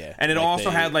 Yeah, and it also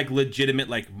had like legitimate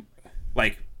like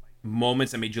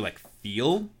moments that made you like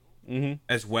feel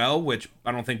as well, which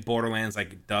I don't think Borderlands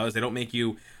like does. They don't make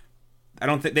you. I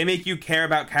don't think they make you care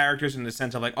about characters in the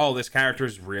sense of like, oh, this character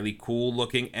is really cool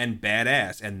looking and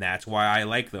badass, and that's why I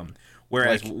like them.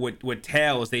 Whereas with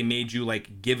Tales, they made you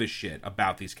like give a shit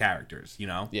about these characters,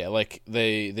 Yeah, like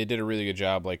they did a really good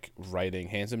job like writing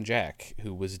Handsome Jack,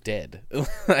 who was dead.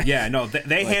 Yeah, no,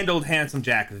 they handled Handsome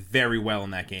Jack very well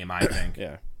in that game, I think.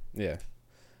 Yeah.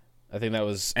 I think that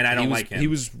was, and I don't like him.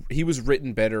 He was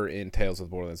written better in Tales of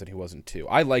the Borderlands than he was in 2.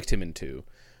 I liked him in 2,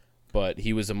 but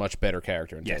he was a much better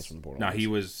character in Tales from the Borderlands. No, he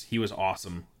was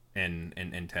awesome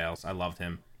in Tales. I loved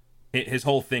him. His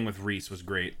whole thing with Reese was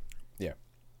great. Yeah.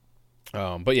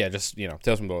 But yeah, just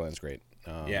Tales from the Borderlands great.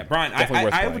 Yeah, Brian,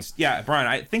 Brian,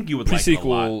 I think you would like it a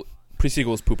lot.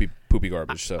 Pre-sequel is poopy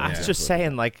garbage. So I was just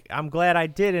saying, like, I'm glad I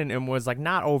didn't and was like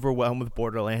not overwhelmed with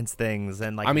Borderlands things,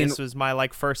 and like this was my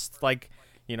like first like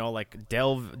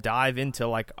dive into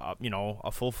like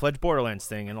a full-fledged Borderlands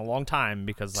thing in a long time,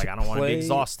 because like I don't want to be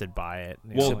exhausted by it.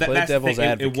 Well, that's the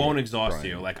thing. It won't exhaust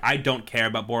you. Like, I don't care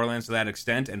about Borderlands to that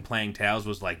extent, and playing Tales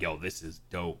was like, yo, this is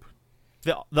dope.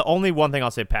 The only one thing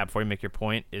I'll say, Pat, before you make your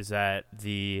point, is that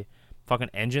the fucking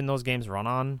engine those games run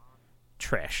on,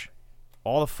 trash.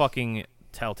 All the fucking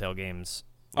Telltale games.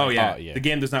 The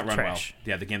game does not run trash. well.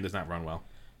 Yeah, the game does not run well.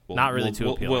 Not really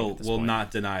too appealing. We'll not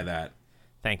deny that.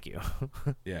 Thank you.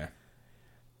 Yeah.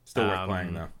 Still worth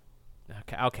playing though.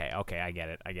 Okay, I get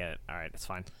it. All right, it's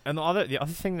fine. And the other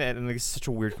thing that, and it's such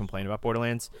a weird complaint about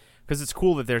Borderlands, because it's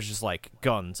cool that there's just like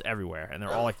guns everywhere and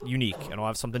they're all like unique and all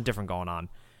have something different going on.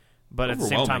 But at the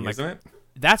same time, like, isn't it?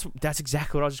 That's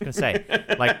exactly what I was just gonna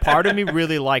say. Like, part of me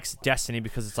really likes Destiny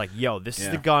because it's like, yo, this is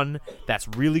the gun that's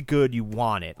really good. You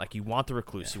want it. Like, you want the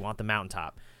Recluse, you want the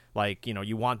Mountaintop. Like,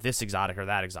 you want this exotic or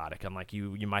that exotic, and like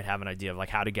you might have an idea of like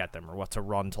how to get them or what to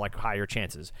run to like higher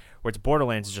chances. Whereas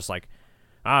Borderlands is just like,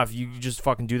 if you just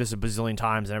fucking do this a bazillion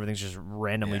times and everything's just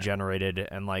randomly generated,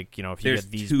 and like if you get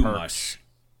these perks.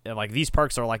 Like, these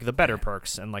perks are like the better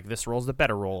perks, and like this roll's the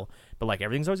better roll, but like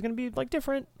everything's always gonna be like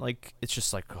different. Like, it's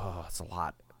just like, oh, it's a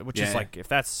lot. Which is like, if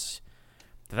that's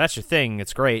your thing,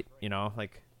 it's great.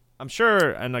 Like, I'm sure,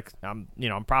 and like I'm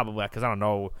probably, because I don't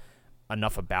know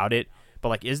enough about it, but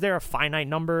like, is there a finite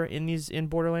number in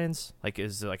Borderlands? Like,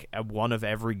 is like one of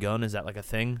every gun? Is that like a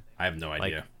thing? I have no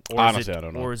idea. Honestly, I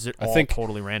don't know. Or is it all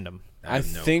totally random? I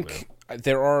think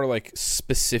there are like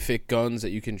specific guns that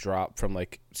you can drop from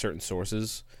like certain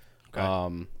sources.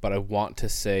 Okay. But I want to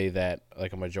say that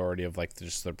like a majority of like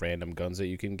just the random guns that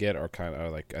you can get are kind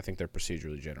of like, I think they're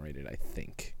procedurally generated, I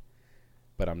think,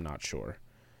 but I'm not sure.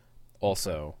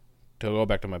 Also, to go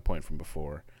back to my point from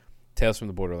before, Tales from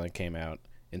the Borderland came out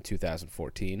in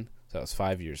 2014, so that was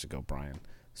 5 years ago, Brian.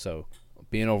 So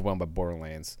being overwhelmed by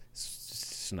Borderlands,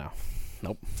 nope.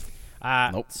 Nope.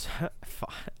 I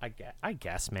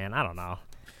guess, man. I don't know.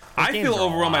 I feel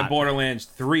overwhelmed by Borderlands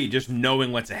 3 just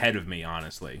knowing what's ahead of me,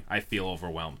 honestly. I feel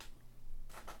overwhelmed.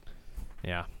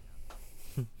 Yeah.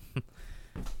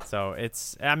 So it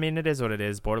is what it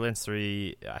is. Borderlands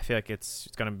 3, I feel like it's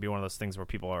going to be one of those things where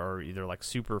people are either like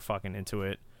super fucking into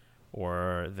it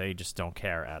or they just don't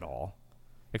care at all.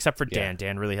 Except for Dan.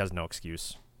 Dan really has no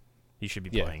excuse. He should be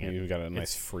playing it. You got a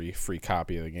nice free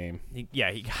copy of the game.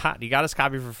 He got his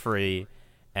copy for free,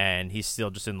 and he's still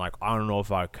just in like, I don't know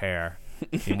if I care.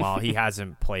 Meanwhile, he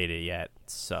hasn't played it yet,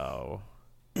 so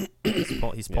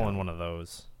he's pulling one of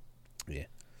those. Yeah.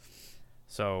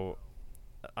 So,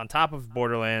 on top of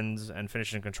Borderlands and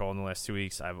finishing Control in the last 2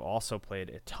 weeks, I've also played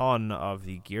a ton of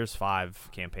the Gears 5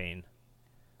 campaign,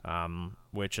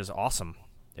 which is awesome.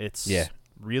 It's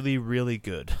really, really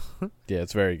good. Yeah,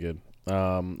 it's very good.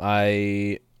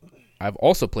 I've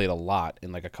also played a lot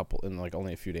in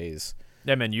only a few days.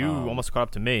 Yeah, man, you almost caught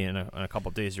up to me in a couple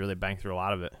of days. You really banged through a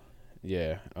lot of it.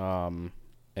 Yeah,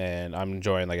 and I'm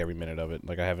enjoying like every minute of it.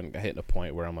 Like, I haven't hit a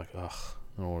point where I'm like, ugh,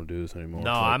 I don't want to do this anymore.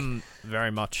 No, I'm very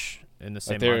much in the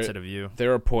same mindset of you.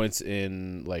 There are points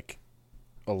in like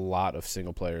a lot of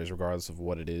single players, regardless of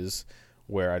what it is,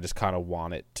 where I just kind of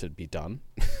want it to be done.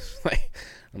 Like,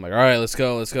 I'm like, all right, let's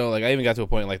go. Like, I even got to a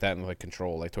point like that in like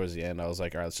Control. Like towards the end, I was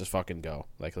like, all right, let's just fucking go.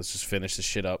 Like, let's just finish this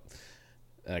shit up.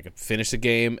 And I could finish the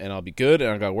game, and I'll be good, and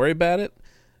I don't gotta worry about it.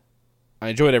 I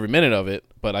enjoyed every minute of it,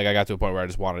 but like I got to a point where I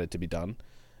just wanted it to be done.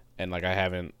 And like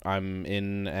I'm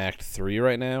in Act 3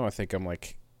 right now. I think I'm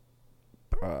like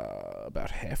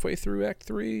about halfway through Act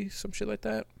 3, some shit like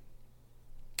that.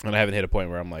 And I haven't hit a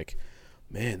point where I'm like,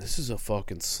 man, this is a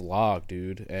fucking slog,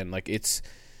 dude. And like it's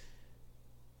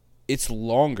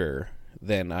longer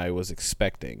than I was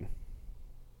expecting.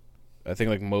 I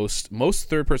think like most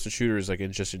third-person shooters, like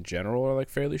in general, are like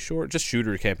fairly short. Just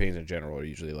shooter campaigns in general are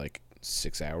usually like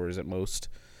 6 hours at most.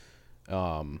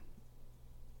 And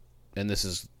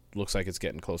this looks like it's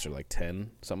getting closer to like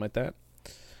 10, something like that,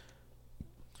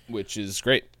 which is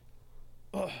great.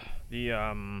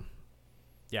 I'm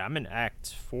in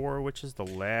Act 4, which is the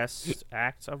last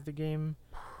act of the game,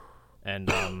 and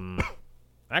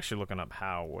actually looking up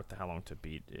how long to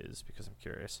beat is because I'm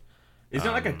curious. Isn't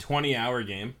it like a 20-hour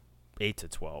game? 8 to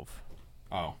 12.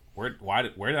 Oh, where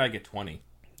did I get 20?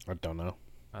 I don't know.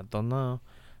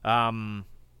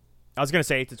 I was gonna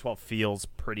say 8 to 12 feels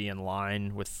pretty in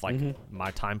line with like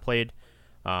my time played,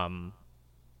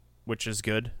 which is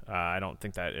good. I don't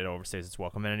think that it overstays its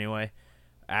welcome in any way.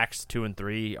 Acts 2 and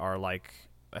 3 are like,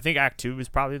 I think Act 2 is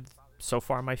probably so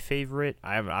far my favorite.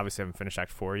 I obviously haven't finished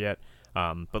Act 4 yet.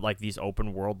 But like these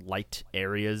open world light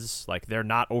areas, like they're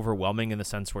not overwhelming in the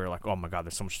sense where like, oh my god,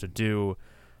 there's so much to do.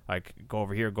 Like go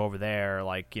over here, go over there.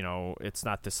 Like, you know, it's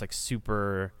not this like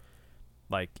super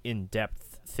like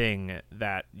in-depth thing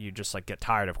that you just like get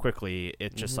tired of quickly.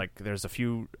 It's just like there's a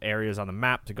few areas on the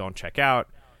map to go and check out,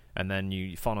 and then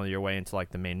you funnel your way into like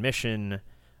the main mission.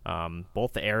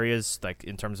 Both the areas, like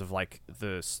in terms of like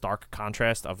the stark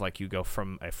contrast of like you go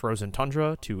from a frozen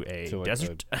tundra to a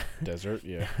desert. Desert,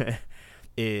 yeah.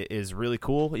 It is really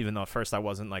cool, even though at first I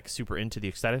wasn't like super into the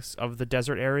aesthetics of the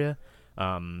desert area.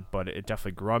 But it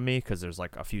definitely grew on me because there's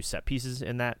like a few set pieces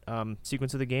in that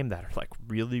sequence of the game that are like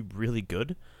really, really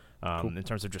good cool. In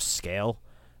terms of just scale.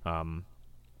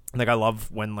 Like I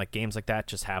love when like games like that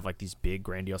just have like these big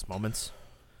grandiose moments.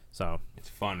 So it's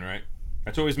fun, right?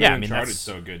 That's always made Uncharted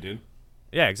so good, dude.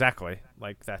 Yeah, exactly.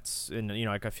 Like that's, and you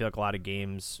know, like I feel like a lot of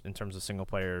games in terms of single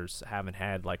players haven't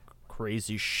had like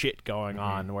crazy shit going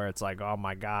on where it's like, oh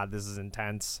my god, this is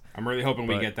intense. I'm really hoping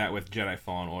we get that with Jedi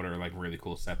Fallen Order, like really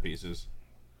cool set pieces.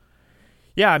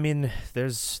 Yeah, I mean,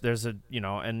 there's a, you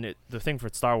know, and the thing for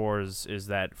Star Wars is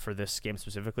that for this game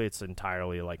specifically, it's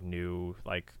entirely like new,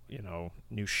 like, you know,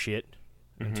 new shit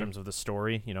in terms of the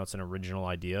story. You know, it's an original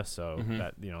idea, so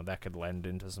that, you know, that could lend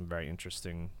into some very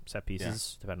interesting set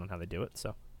pieces depending on how they do it.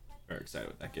 So very excited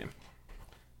with that game.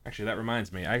 Actually, that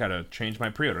reminds me, I gotta change my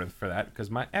pre-order for that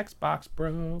because my Xbox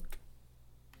broke.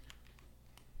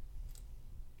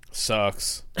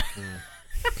 Sucks.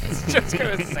 I was just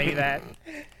gonna say that.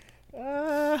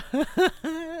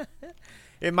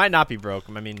 It might not be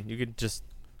broken. I mean, you could just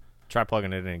try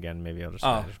plugging it in again. Maybe I'll just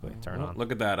magically turn on.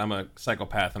 Look at that. I'm a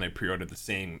psychopath, and I pre-ordered the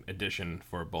same edition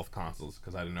for both consoles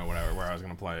because I didn't know where I was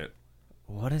going to play it.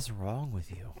 What is wrong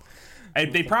with you?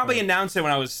 They probably announced it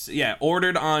when I was,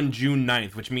 ordered on June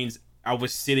 9th, which means I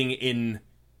was sitting in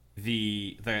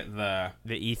the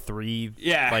E3.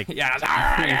 Yeah.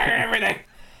 Everything.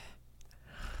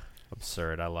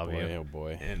 Absurd. I love you. Oh,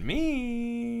 boy. And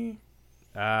me.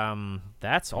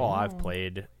 That's all I've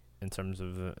played in terms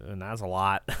of, and that's a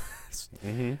lot.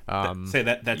 Say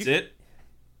that's it?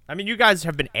 I mean, you guys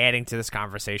have been adding to this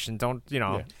conversation. Don't, you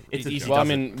know. Yeah. It's easy. Well, I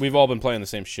mean, we've all been playing the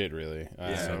same shit, really.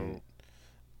 So,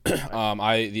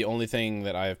 the only thing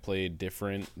that I have played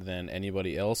different than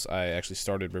anybody else, I actually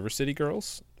started River City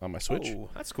Girls on my Switch. Oh,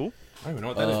 that's cool. I don't even know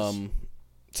what that is.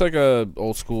 It's like a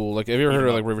old school. Like, have you ever heard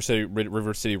of like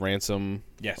River City Ransom?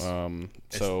 Yes.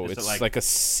 So it's like a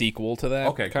sequel to that.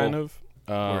 Okay, kind cool. of.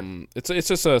 It's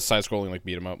just a side scrolling like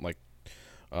beat 'em up, like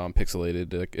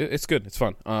pixelated. Like, it's good. It's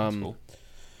fun. That's cool.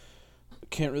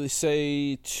 Can't really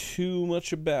say too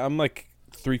much about. I'm like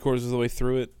 3/4 of the way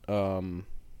through it.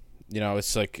 You know,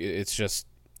 it's just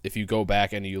if you go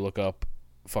back and you look up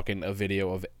fucking a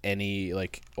video of any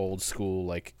like old school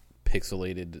like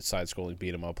pixelated side-scrolling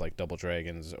beat 'em up like Double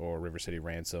Dragons or River City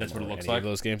Ransom. That's what it looks any like. of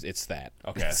those games, it's that.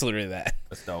 Okay, it's literally that.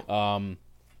 That's dope.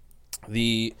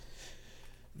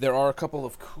 There are a couple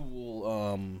of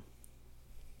cool,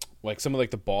 like some of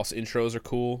like the boss intros are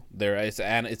cool.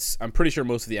 I'm pretty sure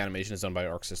most of the animation is done by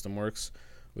Arc System Works,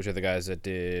 which are the guys that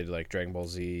did like Dragon Ball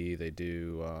Z. They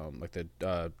do like the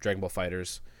Dragon Ball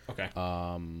Fighters. Okay.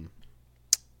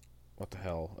 what the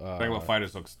hell? Dragon Ball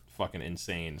Fighters looks fucking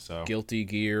insane. So Guilty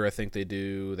Gear, I think they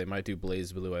do. They might do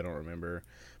Blaze Blue. I don't remember,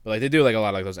 but like they do like a lot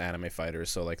of like those anime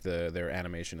fighters. So like their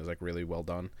animation is like really well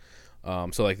done.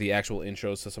 So like the actual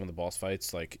intros to some of the boss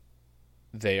fights, like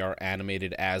they are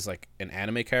animated as like an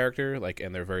anime character, like,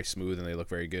 and they're very smooth and they look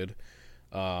very good.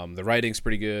 The writing's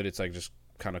pretty good. It's like just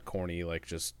kind of corny, like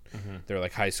just they're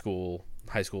like high school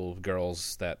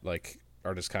girls that like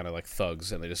are just kind of like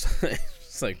thugs and they just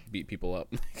just like beat people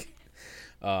up.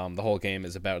 The whole game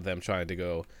is about them trying to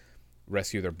go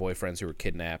rescue their boyfriends who were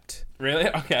kidnapped. Really?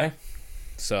 Okay.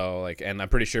 So like, and I'm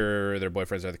pretty sure their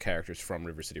boyfriends are the characters from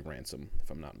River City Ransom,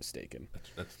 if I'm not mistaken.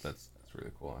 That's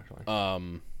really cool, actually.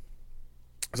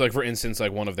 So like for instance,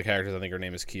 like one of the characters, I think her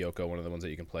name is Kyoko, one of the ones that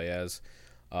you can play as.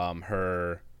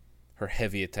 Her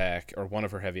heavy attack, or one of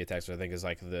her heavy attacks, I think is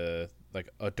like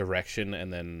a direction,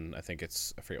 and then I think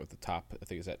it's, I forget what the top, I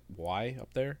think is that Y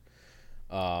up there.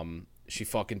 She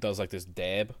fucking does like this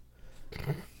dab,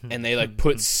 and they like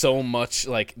put so much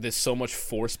like there's so much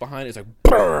force behind it. It's like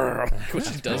brrr, when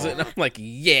she does it, and I'm like,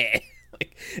 yeah,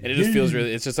 like, and it just feels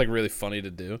really, it's just like really funny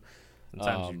to do.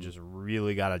 Sometimes you just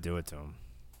really gotta do it to them.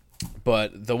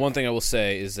 But the one thing I will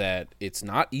say is that it's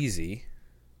not easy.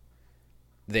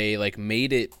 They like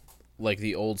made it like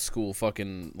the old school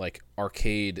fucking like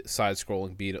arcade side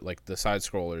scrolling beat, like the side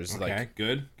scrollers, okay, like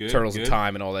good Turtles in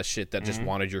Time and all that shit that just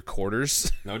wanted your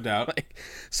quarters. No doubt. Like,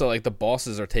 so like the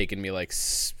bosses are taking me like,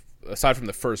 aside from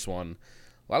the first one,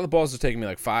 a lot of the bosses are taking me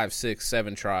like 5, 6,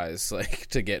 7 tries like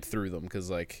to get through them, because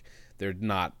like they're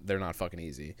not fucking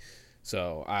easy.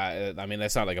 So I mean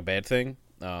that's not like a bad thing.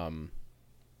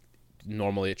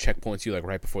 Normally it checkpoints you like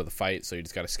right before the fight, so you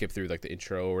just got to skip through like the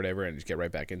intro or whatever and just get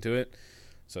right back into it.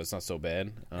 So it's not so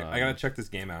bad. I gotta check this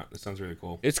game out. It sounds really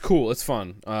cool. It's cool. It's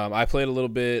fun. I played a little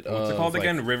bit. What's it called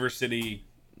again? Like, River City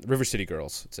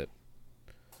Girls. That's it.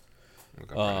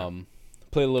 Okay,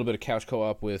 played a little bit of couch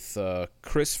co-op with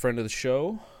Chris, friend of the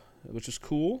show, which is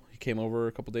cool. He came over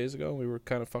a couple days ago. We were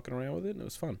kind of fucking around with it, and it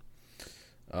was fun.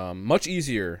 Much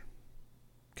easier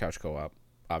couch co-op,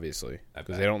 obviously,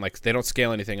 because they don't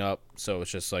scale anything up. So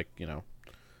it's just like, you know,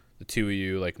 the two of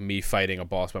you, like me fighting a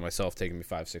boss by myself, taking me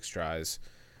 5, 6 tries.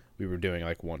 We were doing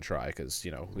like one try because,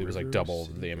 you know, it was like double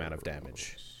the amount of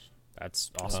damage. That's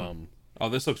awesome.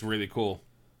 This looks really cool.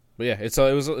 But yeah, it's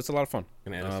a lot of fun.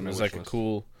 It's like a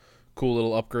cool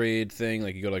little upgrade thing.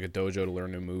 Like you go to like a dojo to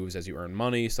learn new moves as you earn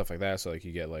money, stuff like that. So like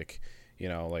you get like, you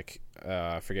know, like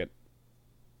I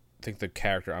think the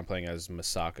character I'm playing as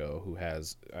Misako, who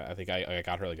has, I think I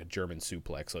got her like a German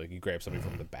suplex. So like you grab somebody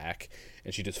from the back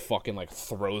and she just fucking like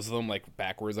throws them like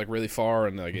backwards like really far,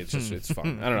 and like it's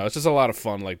fun. I don't know, it's just a lot of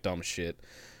fun, like dumb shit.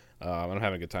 I'm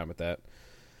having a good time with that.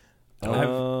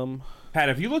 Pat,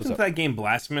 have you looked into that game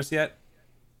Blasphemous yet?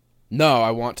 No,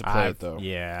 I want to play it though.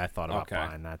 Yeah, I thought about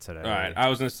buying that today. All right, I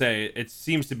was gonna say it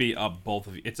seems to be up both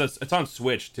of you. It's on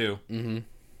Switch too. Mm-hmm.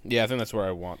 Yeah, I think that's where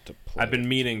I want to play. I've been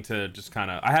meaning to just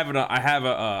kind of. I have it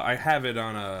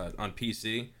on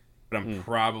PC, but I'm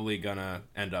probably gonna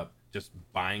end up just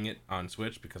buying it on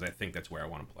Switch because I think that's where I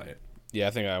want to play it. Yeah, I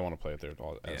think I want to play it there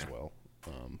as well.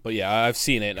 But yeah, I've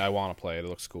seen it. I want to play it. It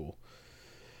looks cool.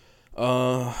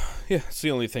 Yeah, it's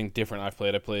the only thing different I've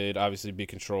played. I played obviously B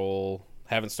Control.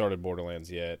 Haven't started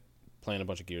Borderlands yet. Playing a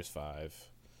bunch of Gears 5.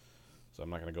 So I'm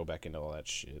not gonna go back into all that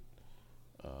shit.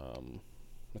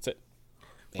 That's it.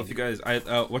 Well, if you guys,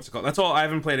 what's it called? That's all. I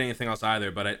haven't played anything else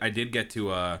either, but I did get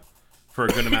to, for a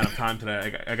good amount of time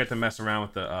today, I got to mess around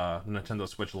with the Nintendo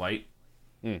Switch Lite.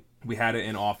 We had it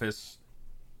in office.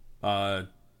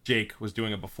 Jake was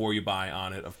doing a before you buy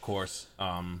on it, of course.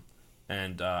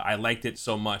 And I liked it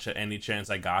so much at any chance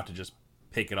I got to just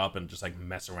pick it up and just like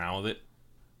mess around with it.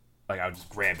 Like I would just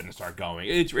grab it and start going.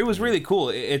 It was really cool.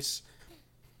 It's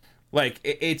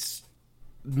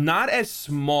not as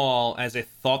small as I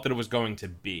thought that it was going to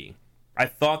be. I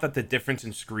thought that the difference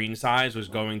in screen size was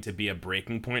going to be a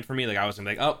breaking point for me. Like I was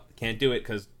like, oh, can't do it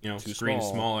because, you know, screen's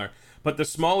smaller. But the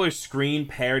smaller screen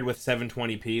paired with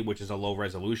 720p, which is a low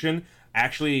resolution,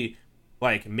 actually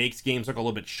like makes games look a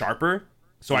little bit sharper.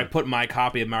 So I put my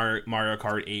copy of Mario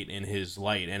Kart 8 in his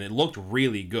Lite, and it looked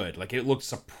really good. Like it looked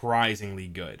surprisingly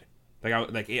good. I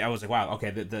was like, wow,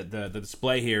 okay, the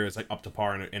display here is like up to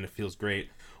par, and it feels great.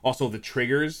 Also, the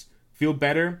triggers feel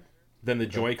better than the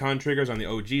Joy-Con triggers on the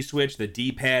OG Switch. The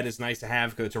D-pad is nice to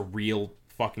have because it's a real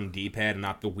fucking D-pad and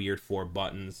not the weird 4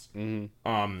 buttons.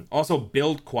 Mm-hmm. Also,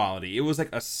 build quality. It was like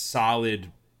a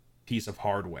solid piece of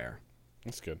hardware.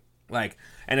 That's good. Like,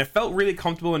 and it felt really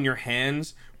comfortable in your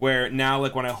hands, where now,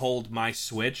 like, when I hold my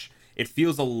Switch, it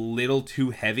feels a little too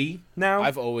heavy now.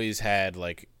 I've always had,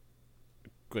 like,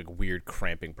 like weird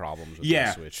cramping problems with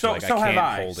the Switch. So like, so I can't have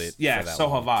I. hold it. Yeah, for that so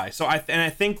long. have I. So I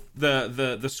think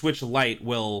the Switch Lite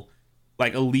will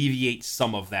like alleviate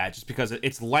some of that, just because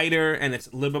it's lighter and it's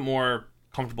a little bit more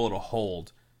comfortable to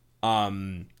hold.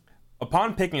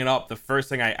 Upon picking it up, the first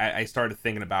thing I started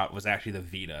thinking about was actually the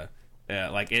Vita.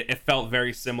 Like it felt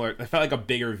very similar. It felt like a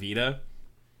bigger Vita,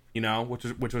 you know,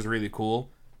 which was really cool.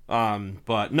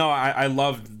 But no, I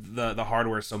loved the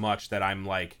hardware so much that I'm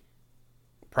like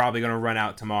probably gonna run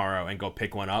out tomorrow and go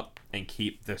pick one up and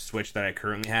keep the Switch that I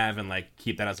currently have and like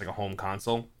keep that as like a home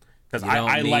console, because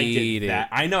I liked it. That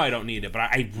I know I don't need it, but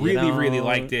I really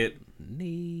liked it.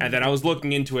 And then I was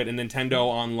looking into it, and Nintendo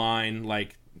Online,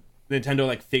 like Nintendo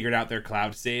like figured out their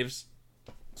cloud saves,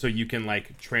 so you can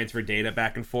like transfer data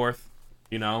back and forth,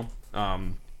 you know.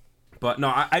 But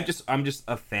no, I'm just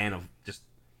a fan of just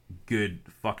good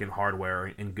fucking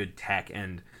hardware and good tech,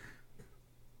 and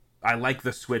I like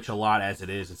the Switch a lot as it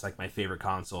is. It's like my favorite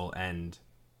console, and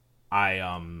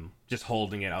I just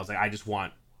holding it, I was like, I just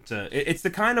want to. It's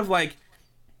the kind of like,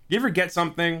 you ever get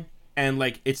something and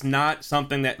like it's not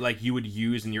something that like you would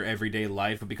use in your everyday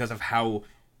life, but because of how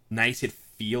nice it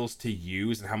feels to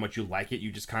use and how much you like it,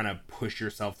 you just kind of push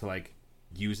yourself to like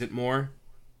use it more.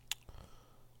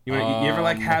 You ever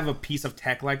like have a piece of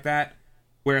tech like that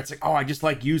where it's like, oh, I just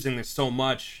like using this so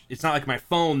much. It's not like my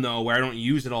phone though, where I don't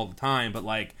use it all the time, but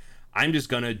like I'm just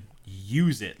gonna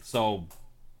use it. So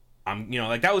I'm,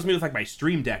 like that was me with like my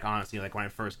Stream Deck, honestly. Like when I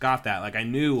first got that, like I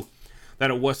knew that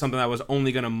it was something that I was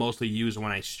only gonna mostly use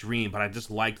when I stream, but I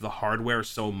just liked the hardware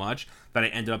so much that I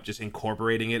ended up just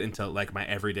incorporating it into like my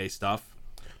everyday stuff.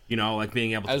 Like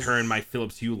being able to turn my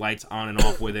Philips Hue lights on and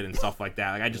off with it and stuff like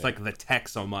that. Like I just like the tech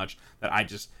so much that I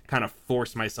just kind of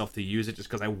forced myself to use it just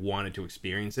because I wanted to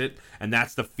experience it. And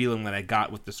that's the feeling that I got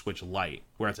with the Switch Lite,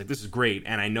 where it's like, this is great,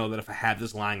 and I know that if I had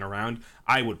this lying around,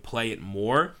 I would play it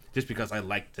more just because I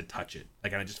like to touch it.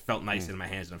 Like, and it just felt nice in my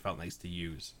hands and it felt nice to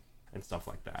use and stuff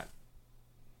like that.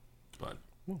 But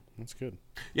that's good.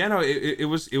 Yeah, no, it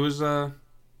was really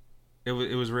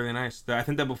nice. I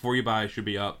think that Before You Buy should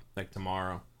be up like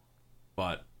tomorrow.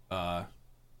 But, yeah,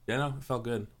 no, it felt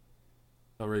good. It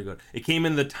felt really good. It came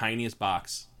in the tiniest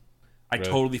box. I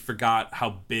totally forgot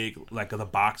how big, like, the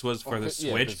box was for the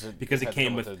Switch, because it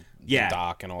came with the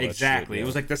dock and all exactly. that shit. Yeah. It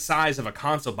was, like, the size of a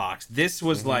console box. This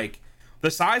was, like,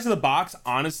 the size of the box,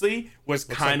 honestly, was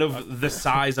kind of the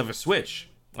size of a Switch.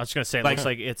 I was going to say, it looks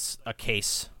like it's a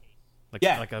case.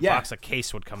 Like a box, a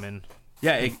case would come in.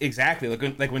 Yeah, exactly.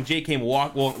 Like when Jake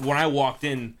when I walked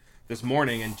in this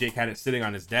morning and Jake had it sitting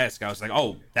on his desk, I was like,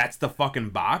 oh, that's the fucking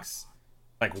box?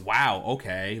 Like, wow,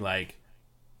 okay. Like,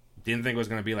 didn't think it was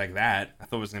going to be like that. I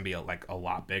thought it was going to be a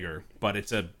lot bigger. But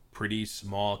it's a pretty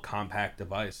small, compact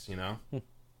device,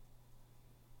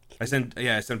 I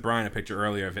sent Brian a picture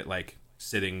earlier of it, like,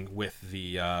 sitting with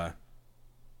the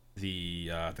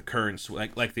current,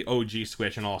 like the OG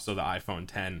Switch and also the iPhone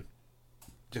 10.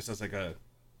 Just as like a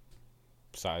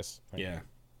size. Yeah.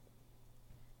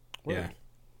 Word. Yeah.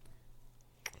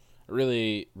 I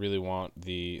really, really want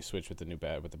the Switch with the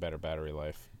better battery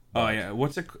life. Oh yeah,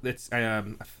 what's it? It's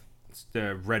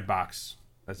the Red Box.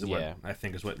 That's what I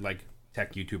think is what like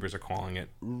tech YouTubers are calling it.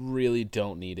 Really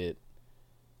don't need it.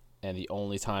 And the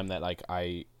only time that like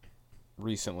I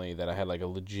had like a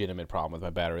legitimate problem with my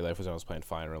battery life was when I was playing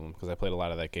Fire Emblem, because I played a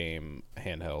lot of that game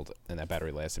handheld, and that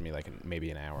battery lasted me like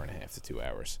maybe an hour and a half to 2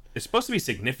 hours. It's supposed to be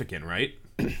significant, right?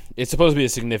 It's supposed to be a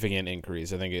significant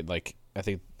increase. I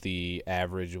think the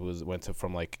average went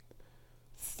from like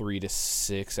 3 to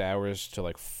 6 hours to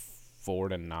like 4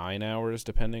 to 9 hours,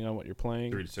 depending on what you're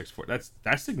playing. 3 to 6, 4. That's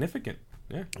significant.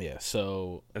 Yeah. Yeah.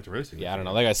 So that's really significant. Yeah, I don't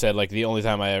know. Like I said, like the only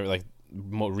time I ever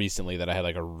more recently that I had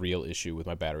like a real issue with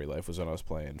my battery life was when I was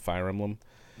playing Fire Emblem.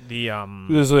 It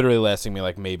was literally lasting me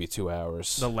like maybe 2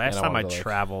 hours. The last time I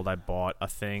traveled, I bought a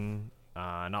thing,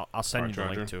 and I'll send you the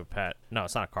link to a pet. No,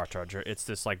 it's not a car charger. It's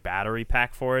this like battery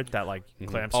pack for it that like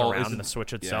clamps around the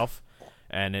Switch itself,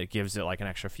 and it gives it like an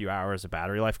extra few hours of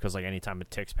battery life, because like anytime it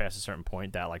ticks past a certain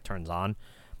point, that like turns on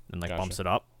and like bumps it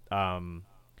up. And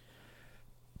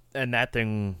that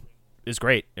thing is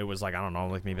great. It was like, I don't know,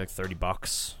 like maybe like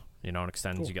 $30. And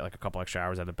extends. Cool. You get like a couple extra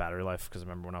hours out of battery life, because I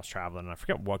remember when I was traveling, and I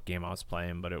forget what game I was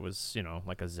playing, but it was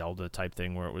like a Zelda type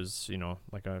thing where it was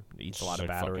like eats a lot of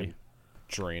battery,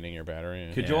 draining your battery.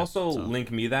 Could you also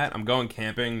link me that? I'm going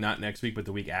camping not next week but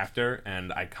the week after,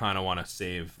 and I kind of want to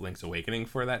save Link's Awakening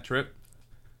for that trip,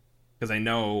 because I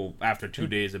know after 2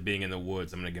 days of being in the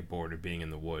woods, I'm gonna get bored of being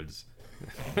in the woods.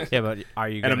 Yeah, but are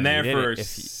you? And I'm there for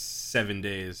 7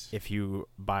 days. If you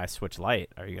buy a Switch Lite,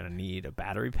 are you going to need a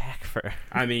battery pack for...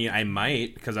 I mean, I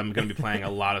might, because I'm going to be playing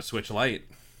a lot of Switch Lite.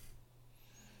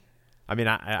 I mean,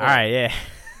 all right, yeah.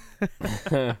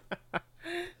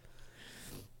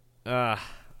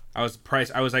 I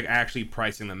was like actually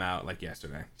pricing them out like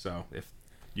yesterday. So if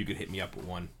you could hit me up with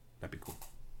one, that'd be cool.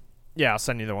 Yeah, I'll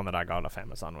send you the one that I got off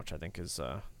Amazon, which I think is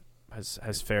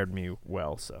has fared me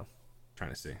well. So,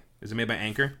 trying to see, is it made by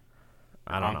Anchor?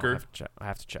 I don't know. I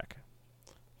have to check.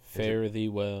 Fare thee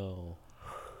well.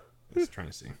 Just trying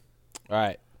to see. All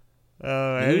right.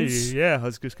 Yeah, I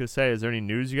was just gonna say, is there any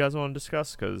news you guys want to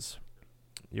discuss? Because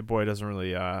your boy doesn't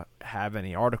really have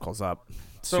any articles up.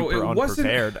 So super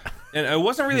unprepared. And it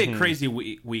wasn't really a crazy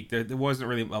week. There wasn't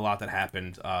really a lot that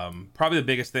happened. Probably the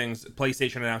biggest things: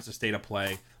 PlayStation announced a state of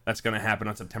play that's going to happen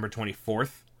on September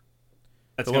 24th.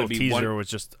 That's the little teaser was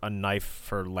just a knife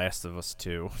for Last of Us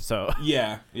 2. So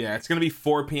yeah, it's going to be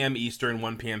 4 p.m. Eastern,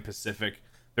 1 p.m. Pacific.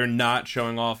 They're not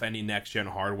showing off any next gen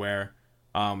hardware.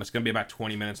 It's going to be about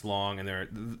 20 minutes long,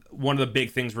 and one of the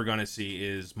big things we're going to see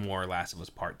is more Last of Us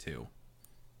Part 2.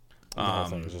 The whole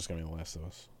thing is just going to be Last of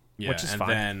Us. Yeah, which is and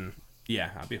fine.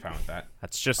 Then I'll be fine with that.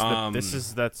 That's just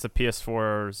that's the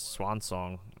PS4's swan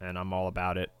song, and I'm all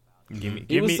about it.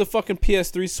 It was the fucking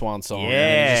PS3 swan song. Yeah,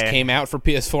 and it just came out for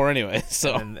PS4 anyway.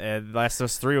 So and Last of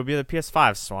Us 3 will be the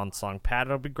PS5 swan song. Pat,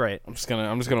 it'll be great. I'm just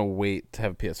gonna wait to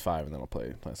have a PS5 and then I'll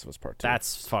play Last of Us Part 2.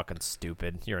 That's fucking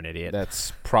stupid. You're an idiot.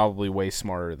 That's probably way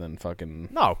smarter than fucking.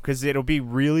 No, because it'll be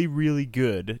really, really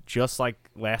good, just like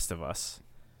Last of Us,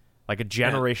 like a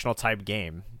generational type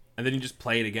game. And then you just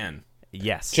play it again.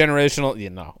 Yes, generational. Yeah,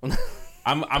 no.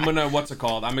 I'm gonna what's it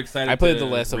called? I'm excited. I played The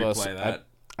Last of Us.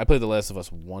 I played The Last of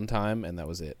Us one time, and that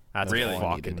was it. That's really a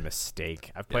fucking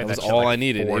mistake. I've played that was all I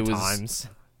needed. 4 times.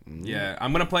 Yeah,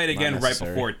 I'm gonna play it again right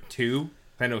before 2.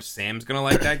 I know Sam's gonna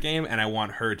like that game, and I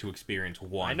want her to experience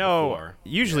 1. I know. Before.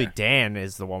 Usually Dan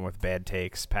is the one with bad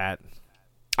takes. Pat,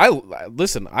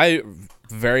 listen. I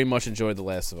very much enjoyed The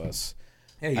Last of Us.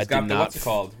 Yeah, he's got the what's it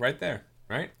called right there,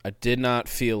 right? I did not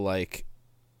feel like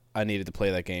I needed to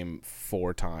play that game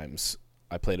 4 times.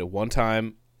 I played it one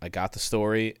time. I got the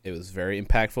story. It was very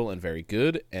impactful and very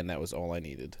good, and that was all I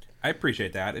needed. I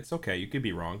appreciate that. It's okay. You could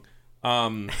be wrong.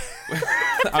 I'm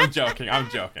joking. got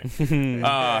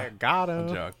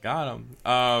him. Got him.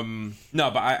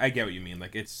 No, but I get what you mean.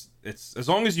 Like it's as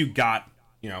long as you got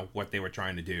what they were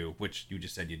trying to do, which you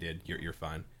just said you did. You're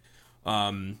fine.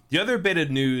 The other bit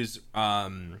of news.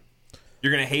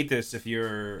 You're gonna hate this if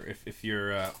you're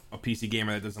a PC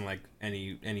gamer that doesn't like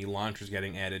any launchers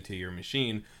getting added to your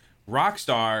machine.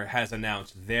 Rockstar has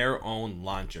announced their own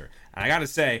launcher, and I gotta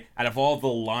say, out of all the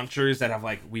launchers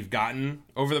that we've gotten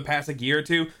over the past year or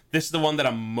two, this is the one that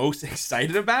I'm most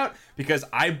excited about because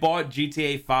I bought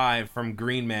GTA 5 from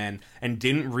Green Man and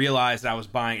didn't realize that I was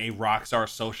buying a Rockstar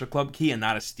Social Club key and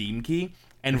not a Steam key.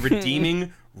 And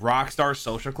redeeming Rockstar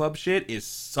Social Club shit is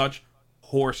such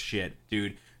horse shit,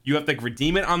 dude. You have to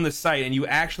redeem it on the site, and you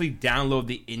actually download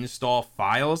the install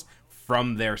files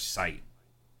from their site.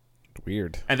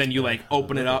 Weird. And then you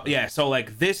open it up. Yeah, so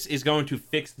this is going to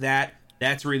fix that.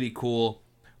 That's really cool.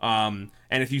 And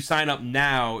if you sign up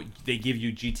now, they give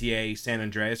you GTA San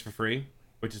Andreas for free,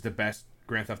 which is the best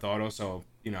Grand Theft Auto. So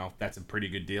that's a pretty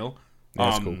good deal.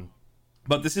 That's cool.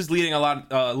 But this is leading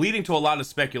to a lot of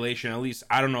speculation. At least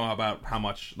I don't know about how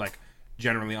much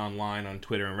generally online on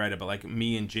Twitter and Reddit, but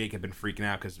me and Jake have been freaking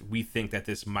out because we think that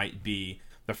this might be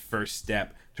the first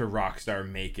step to Rockstar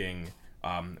making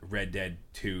Red Dead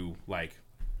 2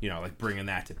 bringing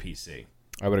that to PC.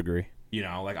 I would agree.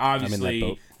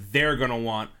 Obviously they're gonna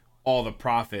want all the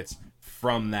profits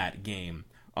from that game.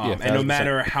 And no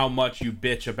matter how much you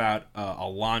bitch about a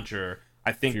launcher,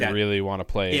 I think if you really want to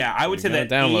play it. Yeah, I would say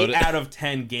that 8 out of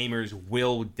 10 gamers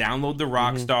will download the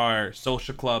Rockstar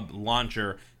Social Club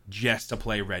launcher just to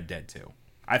play Red Dead 2.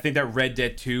 I think that Red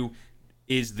Dead 2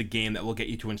 is the game that will get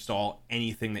you to install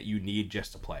anything that you need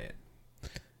just to play it.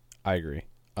 I agree.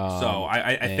 So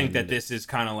I think that this is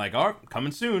kind of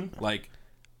coming soon.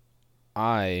 I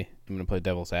am going to play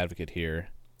devil's advocate here,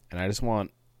 and I just want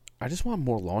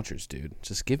more launchers, dude.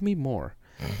 Just give me more.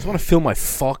 I just want to fill my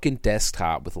fucking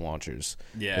desktop with launchers.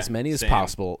 Yeah, as many as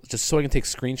possible, just so I can take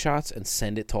screenshots and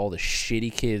send it to all the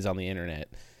shitty kids on the internet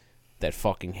that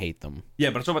fucking hate them.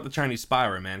 Yeah, but it's all about the Chinese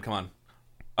spyware, man. Come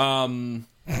on.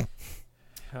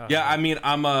 Yeah, I mean,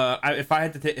 if I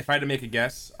had to make a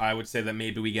guess, I would say that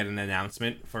maybe we get an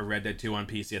announcement for Red Dead 2 on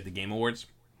PC at the Game Awards.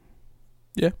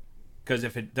 Yeah. Because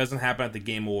if it doesn't happen at the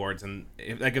Game Awards, and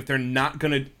if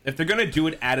they're gonna do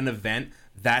it at an event,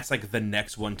 that's the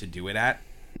next one to do it at.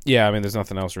 Yeah, I mean, there's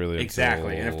nothing else really.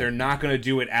 Exactly, and if they're not gonna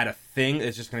do it at a thing,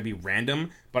 it's just gonna be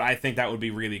random. But I think that would be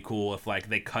really cool if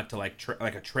they cut to a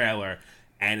trailer,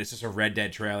 and it's just a Red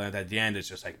Dead trailer, and at the end it's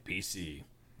just PC.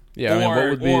 Yeah, I mean, what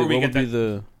would be or we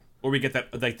get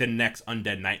that the next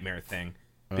Undead Nightmare thing,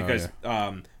 because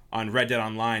on Red Dead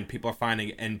Online, people are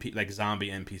finding like zombie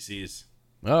NPCs.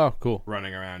 Oh, cool.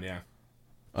 Running around, yeah.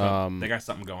 So they got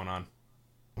something going on.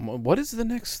 What is the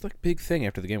next like big thing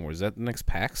after the Game Awards? Is that the next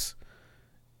PAX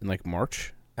in like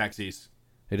March? PAX East.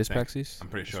 It is PAX East? I'm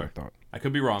pretty sure. I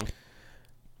could be wrong.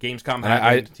 Gamescom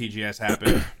happened. TGS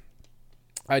happened.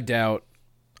 I doubt.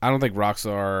 I don't think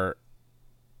Rockstar,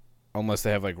 unless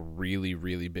they have like really,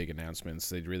 really big announcements,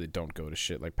 they really don't go to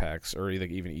shit like PAX or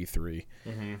like even E3.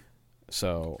 Mm-hmm.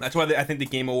 So that's why I think the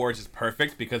Game Awards is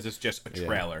perfect because it's just a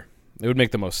trailer. It would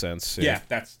make the most sense. Yeah,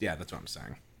 that's what I'm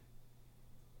saying.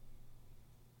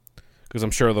 Because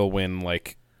I'm sure they'll win.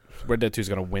 Like Red Dead 2 is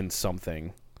going to win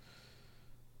something.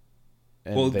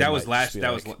 Well, that was last.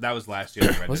 That was last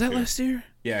year. Was that last year?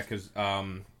 Yeah, because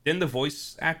didn't the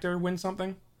voice actor win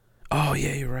something? Oh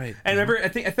yeah, you're right. And remember, I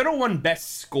think it won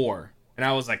Best Score, and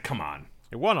I was like, "Come on!"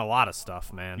 It won a lot of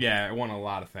stuff, man. Yeah, it won a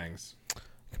lot of things. I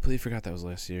completely forgot that was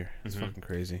last year. It's fucking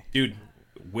crazy, dude.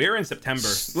 We're in September.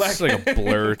 It's like a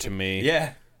blur to me.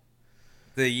 Yeah,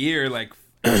 the year like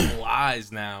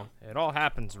flies now. It all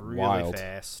happens really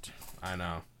fast. I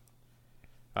know.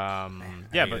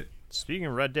 Yeah, but speaking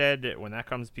of Red Dead, when that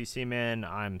comes to PC, man,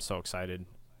 I'm so excited.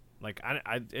 Like,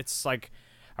 it's like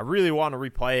I really want to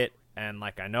replay it, and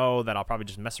like I know that I'll probably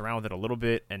just mess around with it a little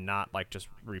bit and not like just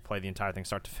replay the entire thing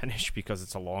start to finish because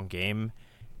it's a long game,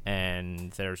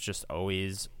 and there's just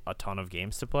always a ton of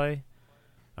games to play.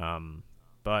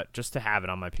 But just to have it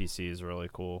on my PC is really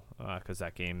cool because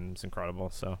that game's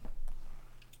incredible. So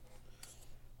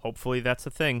hopefully that's a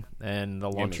thing, and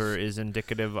the launcher is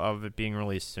indicative of it being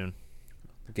released soon.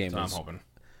 The game I'm hoping.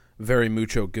 Very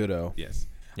mucho goodo. Yes.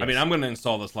 I mean, I'm going to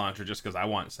install this launcher just because I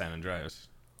want San Andreas.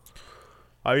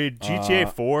 I mean,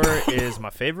 GTA 4 is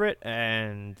my favorite,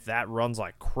 and that runs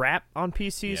like crap on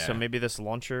PC. So maybe this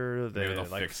launcher they'll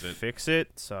like fix it.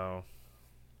 So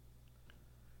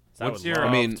what's your? To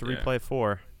replay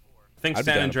 4. I think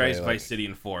San Andreas, Vice City,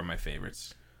 and 4 are my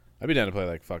favorites. I'd be down to play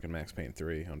like fucking Max Payne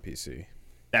 3 on PC.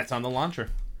 That's on the launcher.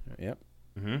 Yep.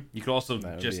 Mm-hmm. You could also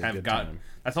just have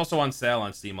that's also on sale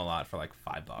on Steam a lot for like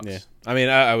 $5. Yeah. I mean,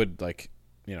 I would like,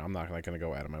 I'm not like going to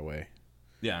go out of my way.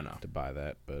 Yeah, I know. To buy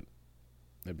that, but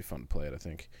it'd be fun to play it, I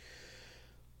think.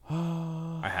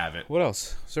 I have it. What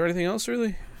else? Is there anything else,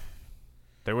 really?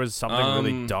 There was something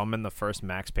really dumb in the first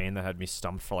Max Payne that had me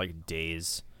stumped for like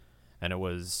days. And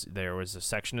there was a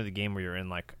section of the game where you're in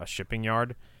like a shipping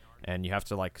yard, and you have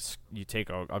to like you take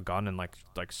a gun and like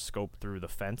scope through the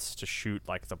fence to shoot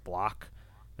like the block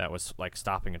that was like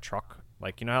stopping a truck.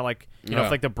 Like you know how like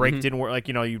if like the brake didn't work, like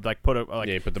you'd like put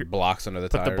you put the blocks under the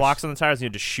tires. Put the blocks on the tires, and you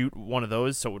had to shoot one of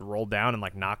those so it would roll down and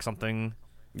like knock something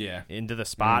into the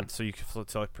spot so you could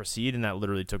to like proceed. And that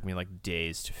literally took me like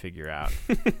days to figure out.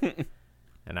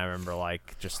 And I remember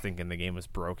like just thinking the game was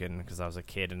broken because I was a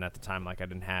kid, and at the time like I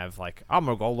didn't have like I'm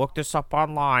gonna go look this up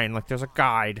online. Like there's a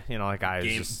guide, like I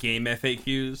was game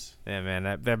FAQs. Yeah, man,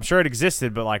 I'm sure it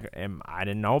existed, but like I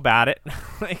didn't know about it.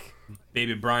 Like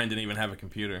Baby Brian didn't even have a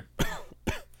computer.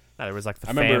 It was like the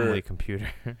family computer.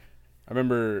 I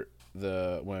remember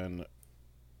when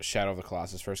Shadow of the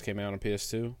Colossus first came out on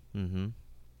PS2. Mm-hmm.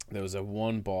 There was a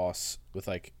one boss with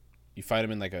like you fight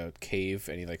him in like a cave,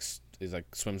 and he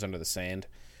swims under the sand,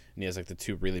 and he has like the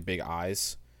two really big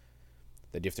eyes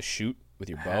that you have to shoot with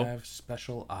your bow. Have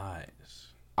special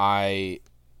eyes. I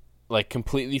like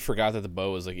completely forgot that the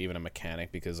bow was like even a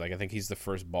mechanic because like I think he's the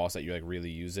first boss that you like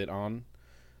really use it on.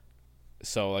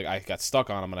 So like I got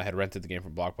stuck on him, and I had rented the game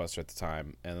from Blockbuster at the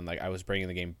time, and then like I was bringing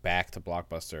the game back to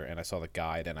Blockbuster, and I saw the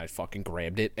guide, and I fucking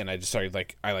grabbed it, and I just started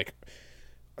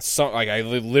I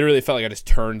literally felt like I just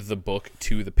turned the book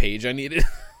to the page I needed.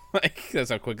 Like that's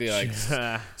how quickly I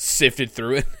like sifted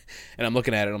through it, and I'm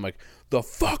looking at it, and I'm like, the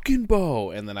fucking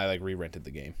bow, and then I like re-rented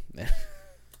the game.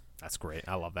 That's great.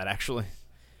 I love that actually.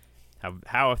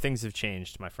 How things have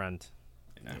changed, my friend.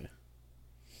 Yeah.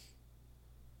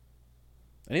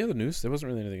 Any other news? There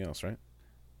wasn't really anything else, right?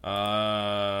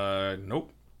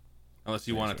 Nope. Unless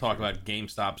you want to talk about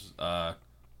GameStop's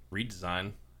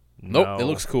redesign. Nope, no. It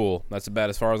looks cool. That's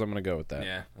about as far as I'm going to go with that.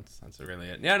 Yeah, that's really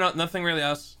it. Yeah, nothing really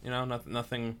else.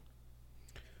 Nothing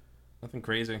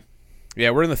crazy. Yeah,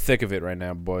 we're in the thick of it right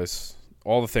now, boys.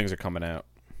 All the things are coming out.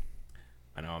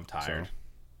 I know. I'm tired. So,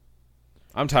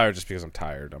 I'm tired just because I'm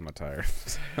tired. I'm not tired.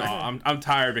 I'm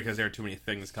tired because there are too many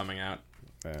things coming out.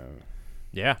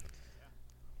 Yeah.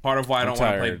 Part of why I don't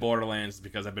want to play Borderlands is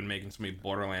because I've been making so many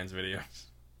Borderlands videos.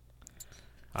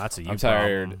 That's a you I'm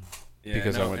tired. problem. Yeah,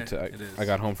 because I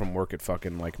got home from work at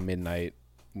fucking like midnight,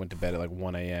 went to bed at like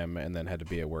 1 a.m. and then had to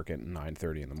be at work at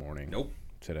 9:30 in the morning. Nope.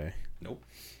 Today. Nope.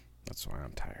 That's why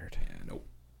I'm tired. Yeah, nope.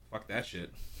 Fuck that shit.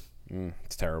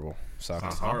 It's terrible. Sucks.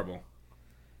 Sounds horrible.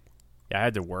 Yeah, I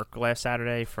had to work last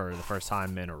Saturday for the first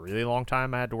time in a really long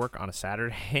time. I had to work on a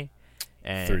Saturday.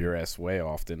 And threw your ass way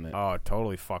off, didn't it? Oh, it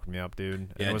totally fucked me up,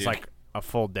 dude. And it was like a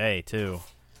full day too.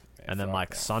 And then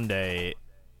like Sunday,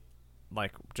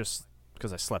 like just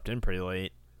because I slept in pretty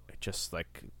late, it just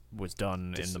like was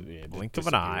done in the blink of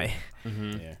an eye.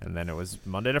 Yeah. And then it was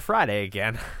Monday to Friday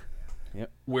again.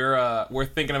 Yep. We're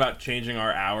thinking about changing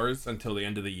our hours until the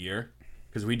end of the year,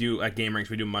 because we do at Game Ranks,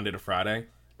 we do Monday to Friday.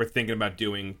 We're thinking about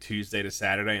doing Tuesday to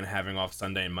Saturday and having off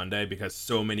Sunday and Monday, because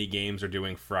so many games are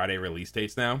doing Friday release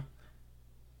dates now.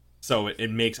 So it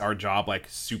makes our job like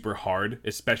super hard,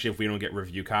 especially if we don't get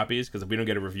review copies. Because if we don't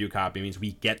get a review copy, it means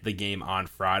we get the game on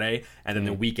Friday and then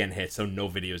the weekend hits, so no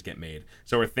videos get made.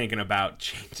 So we're thinking about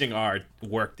changing our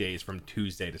work days from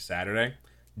Tuesday to Saturday,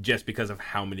 just because of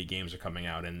how many games are coming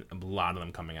out, and a lot of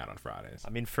them coming out on Fridays.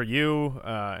 I mean, for you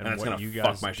and it's what gonna you guys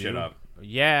fuck my do, shit up.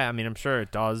 Yeah, I mean, I'm sure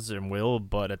it does and will,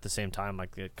 but at the same time,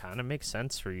 like, it kind of makes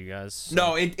sense for you guys. So.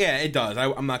 No, it does.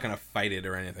 I'm not gonna fight it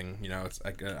or anything. You know, it's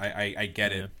like I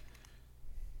get it.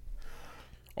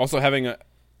 Also, having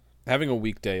a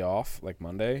weekday off like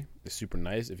Monday is super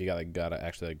nice if you gotta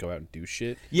actually go out and do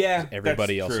shit. Yeah,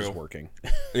 everybody else true. Is working.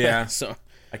 Yeah, so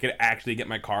I could actually get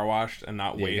my car washed and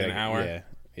not wait an hour.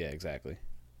 Yeah, exactly.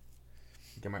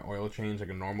 Get my oil changed like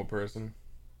a normal person.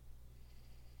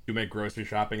 Do my grocery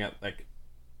shopping at like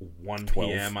 1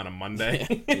 p.m. on a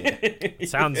Monday.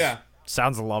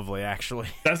 Sounds lovely, actually.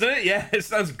 Doesn't it? Yeah, it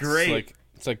sounds great.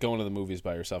 It's like going to the movies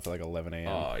by yourself at like 11 a.m.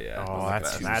 Oh yeah. Oh,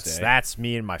 that's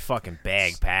me and my fucking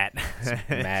bag, Pat.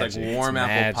 It's like warm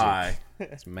apple pie.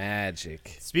 It's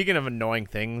magic. Speaking of annoying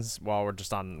things, while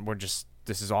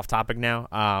this is off topic now.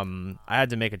 I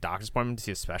had to make a doctor's appointment to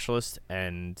see a specialist,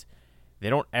 and they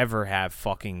don't ever have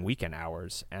fucking weekend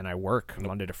hours, and I work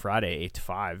Monday to Friday, 8 to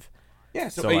 5. Yeah,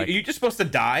 so are you just supposed to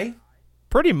die?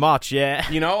 Pretty much, yeah.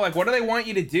 You know, like, what do they want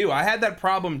you to do? I had that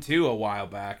problem, too, a while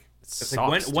back. It's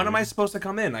like, when am I supposed to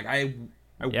come in? Like, I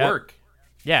work.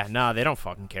 Yeah, no, they don't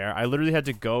fucking care. I literally had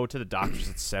to go to the doctor's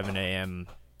at 7 a.m.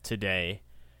 today,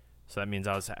 so that means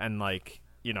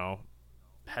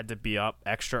had to be up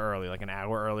extra early, like an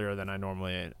hour earlier than I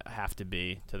normally have to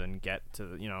be, to then get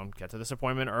to this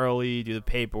appointment early, do the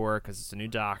paperwork because it's a new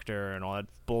doctor and all that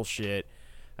bullshit,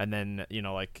 and then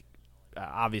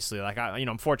obviously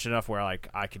I'm fortunate enough where like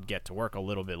I could get to work a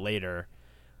little bit later.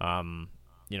 I'm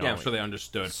sure they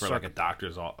understood for like a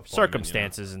doctor's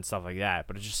circumstances and stuff like that,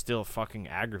 but it's just still fucking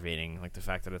aggravating. Like the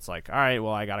fact that it's like, all right,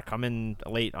 well, I gotta come in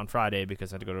late on Friday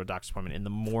because I had to go to a doctor's appointment in the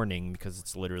morning because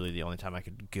it's literally the only time I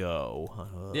could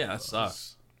go. Yeah, that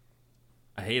sucks.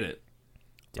 I hate it.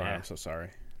 Yeah, I'm so sorry.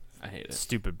 I hate it.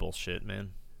 Stupid bullshit, man.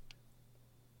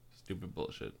 Stupid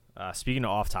bullshit. Speaking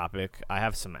of off topic, I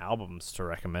have some albums to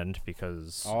recommend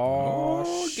because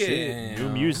shit, new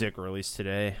music released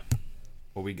today.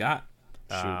 What we got?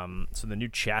 So the new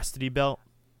Chastity Belt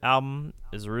album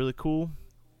is really cool.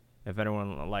 If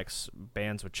anyone likes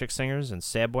bands with chick singers and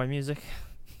sad boy music,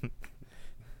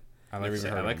 I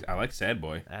like sad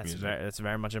boy. That's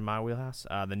very much in my wheelhouse.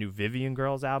 The new Vivian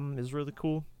Girls album is really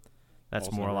cool. That's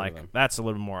also more like that's a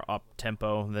little more up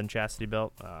tempo than Chastity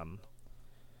Belt.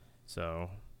 So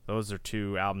those are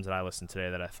two albums that I listened to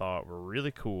today that I thought were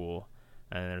really cool.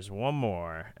 And there's one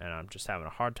more, and I'm just having a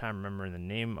hard time remembering the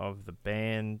name of the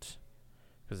band.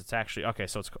 Because it's actually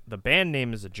so the band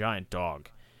name is A Giant Dog,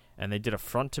 and they did a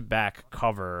front to back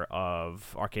cover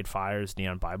of Arcade Fire's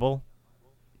Neon Bible.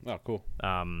 Oh, cool.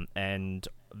 And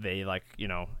they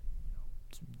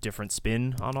different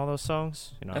spin on all those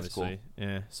songs. That's obviously, cool.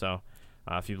 Yeah. So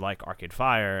if you like Arcade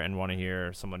Fire and want to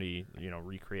hear somebody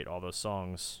recreate all those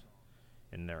songs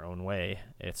in their own way,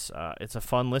 it's a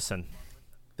fun listen.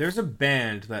 There's a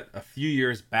band that a few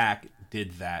years back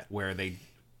did that where they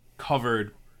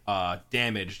covered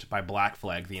Damaged by Black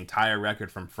Flag, the entire record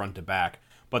from front to back,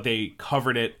 but they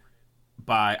covered it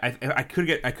by I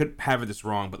could have this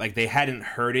wrong, but like they hadn't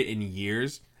heard it in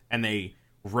years, and they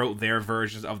wrote their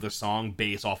versions of the song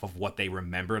based off of what they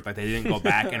remembered. Like they didn't go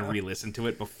back and re-listen to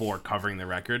it before covering the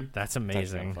record. That's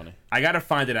amazing. That's funny. I gotta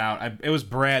find it out. It was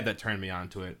Brad that turned me on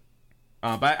to it.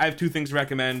 But I have two things to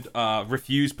recommend.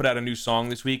 Refuse put out a new song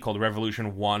this week called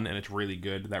Revolution 1, and it's really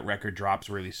good. That record drops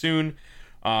really soon.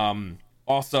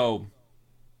 Also,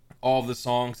 all of the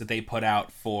songs that they put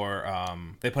out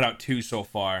they put out 2 so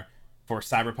far for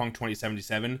Cyberpunk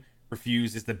 2077.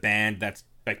 Refuse is the band that's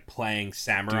like playing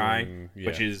Samurai,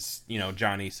 which is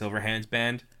Johnny Silverhand's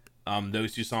band.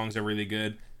 Those 2 songs are really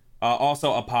good.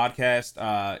 Also, a podcast.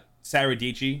 Sarah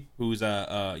Dietschy, who's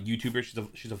a YouTuber,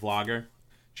 she's a vlogger.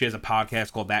 She has a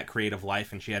podcast called That Creative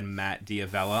Life, and she had Matt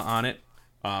D'Avella on it.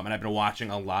 And I've been watching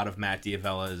a lot of Matt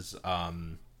D'Avella's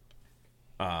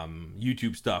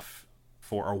YouTube stuff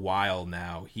for a while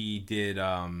now. He did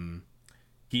the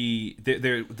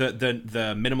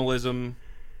minimalism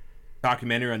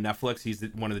documentary on Netflix. He's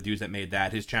one of the dudes that made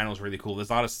that. His channel is really cool. There's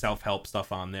a lot of self-help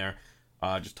stuff on there,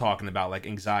 just talking about like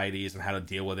anxieties and how to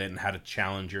deal with it and how to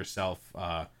challenge yourself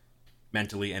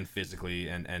mentally and physically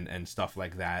and stuff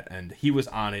like that. And he was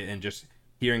on it, and just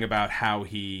hearing about how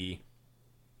he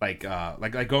like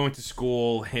going to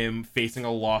school, him facing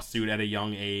a lawsuit at a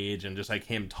young age, and just like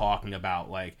him talking about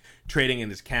like trading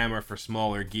in his camera for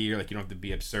smaller gear. Like, you don't have to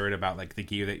be absurd about like the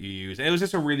gear that you use. And it was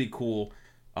just a really cool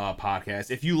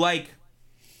podcast. If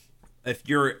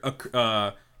you're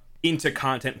into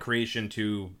content creation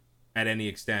to at any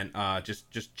extent,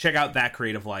 just check out That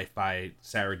Creative Life by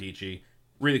Sarah Dietschy.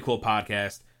 Really cool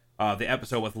podcast. The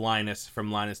episode with Linus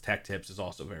from Linus Tech Tips is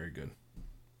also very good.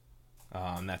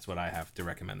 And that's what I have to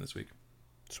recommend this week.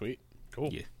 Sweet.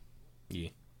 Cool. Yeah.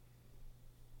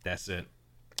 That's it.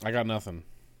 I got nothing.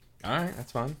 All right,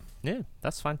 that's fine. Yeah,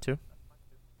 that's fine too.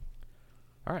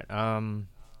 All right.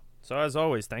 So as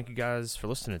always, thank you guys for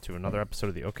listening to another episode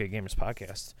of the OK Gamers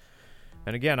podcast.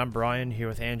 And again, I'm Brian here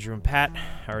with Andrew and Pat.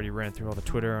 I already ran through all the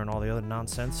Twitter and all the other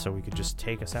nonsense, so we could just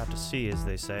take us out to sea, as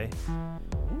they say.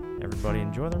 Everybody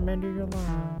enjoy the remainder of your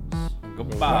lives.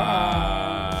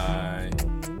 Goodbye.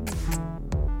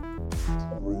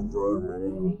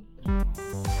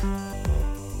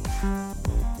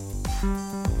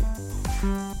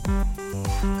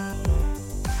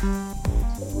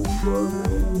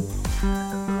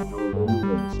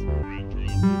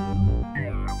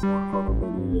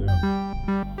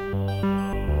 Yeah.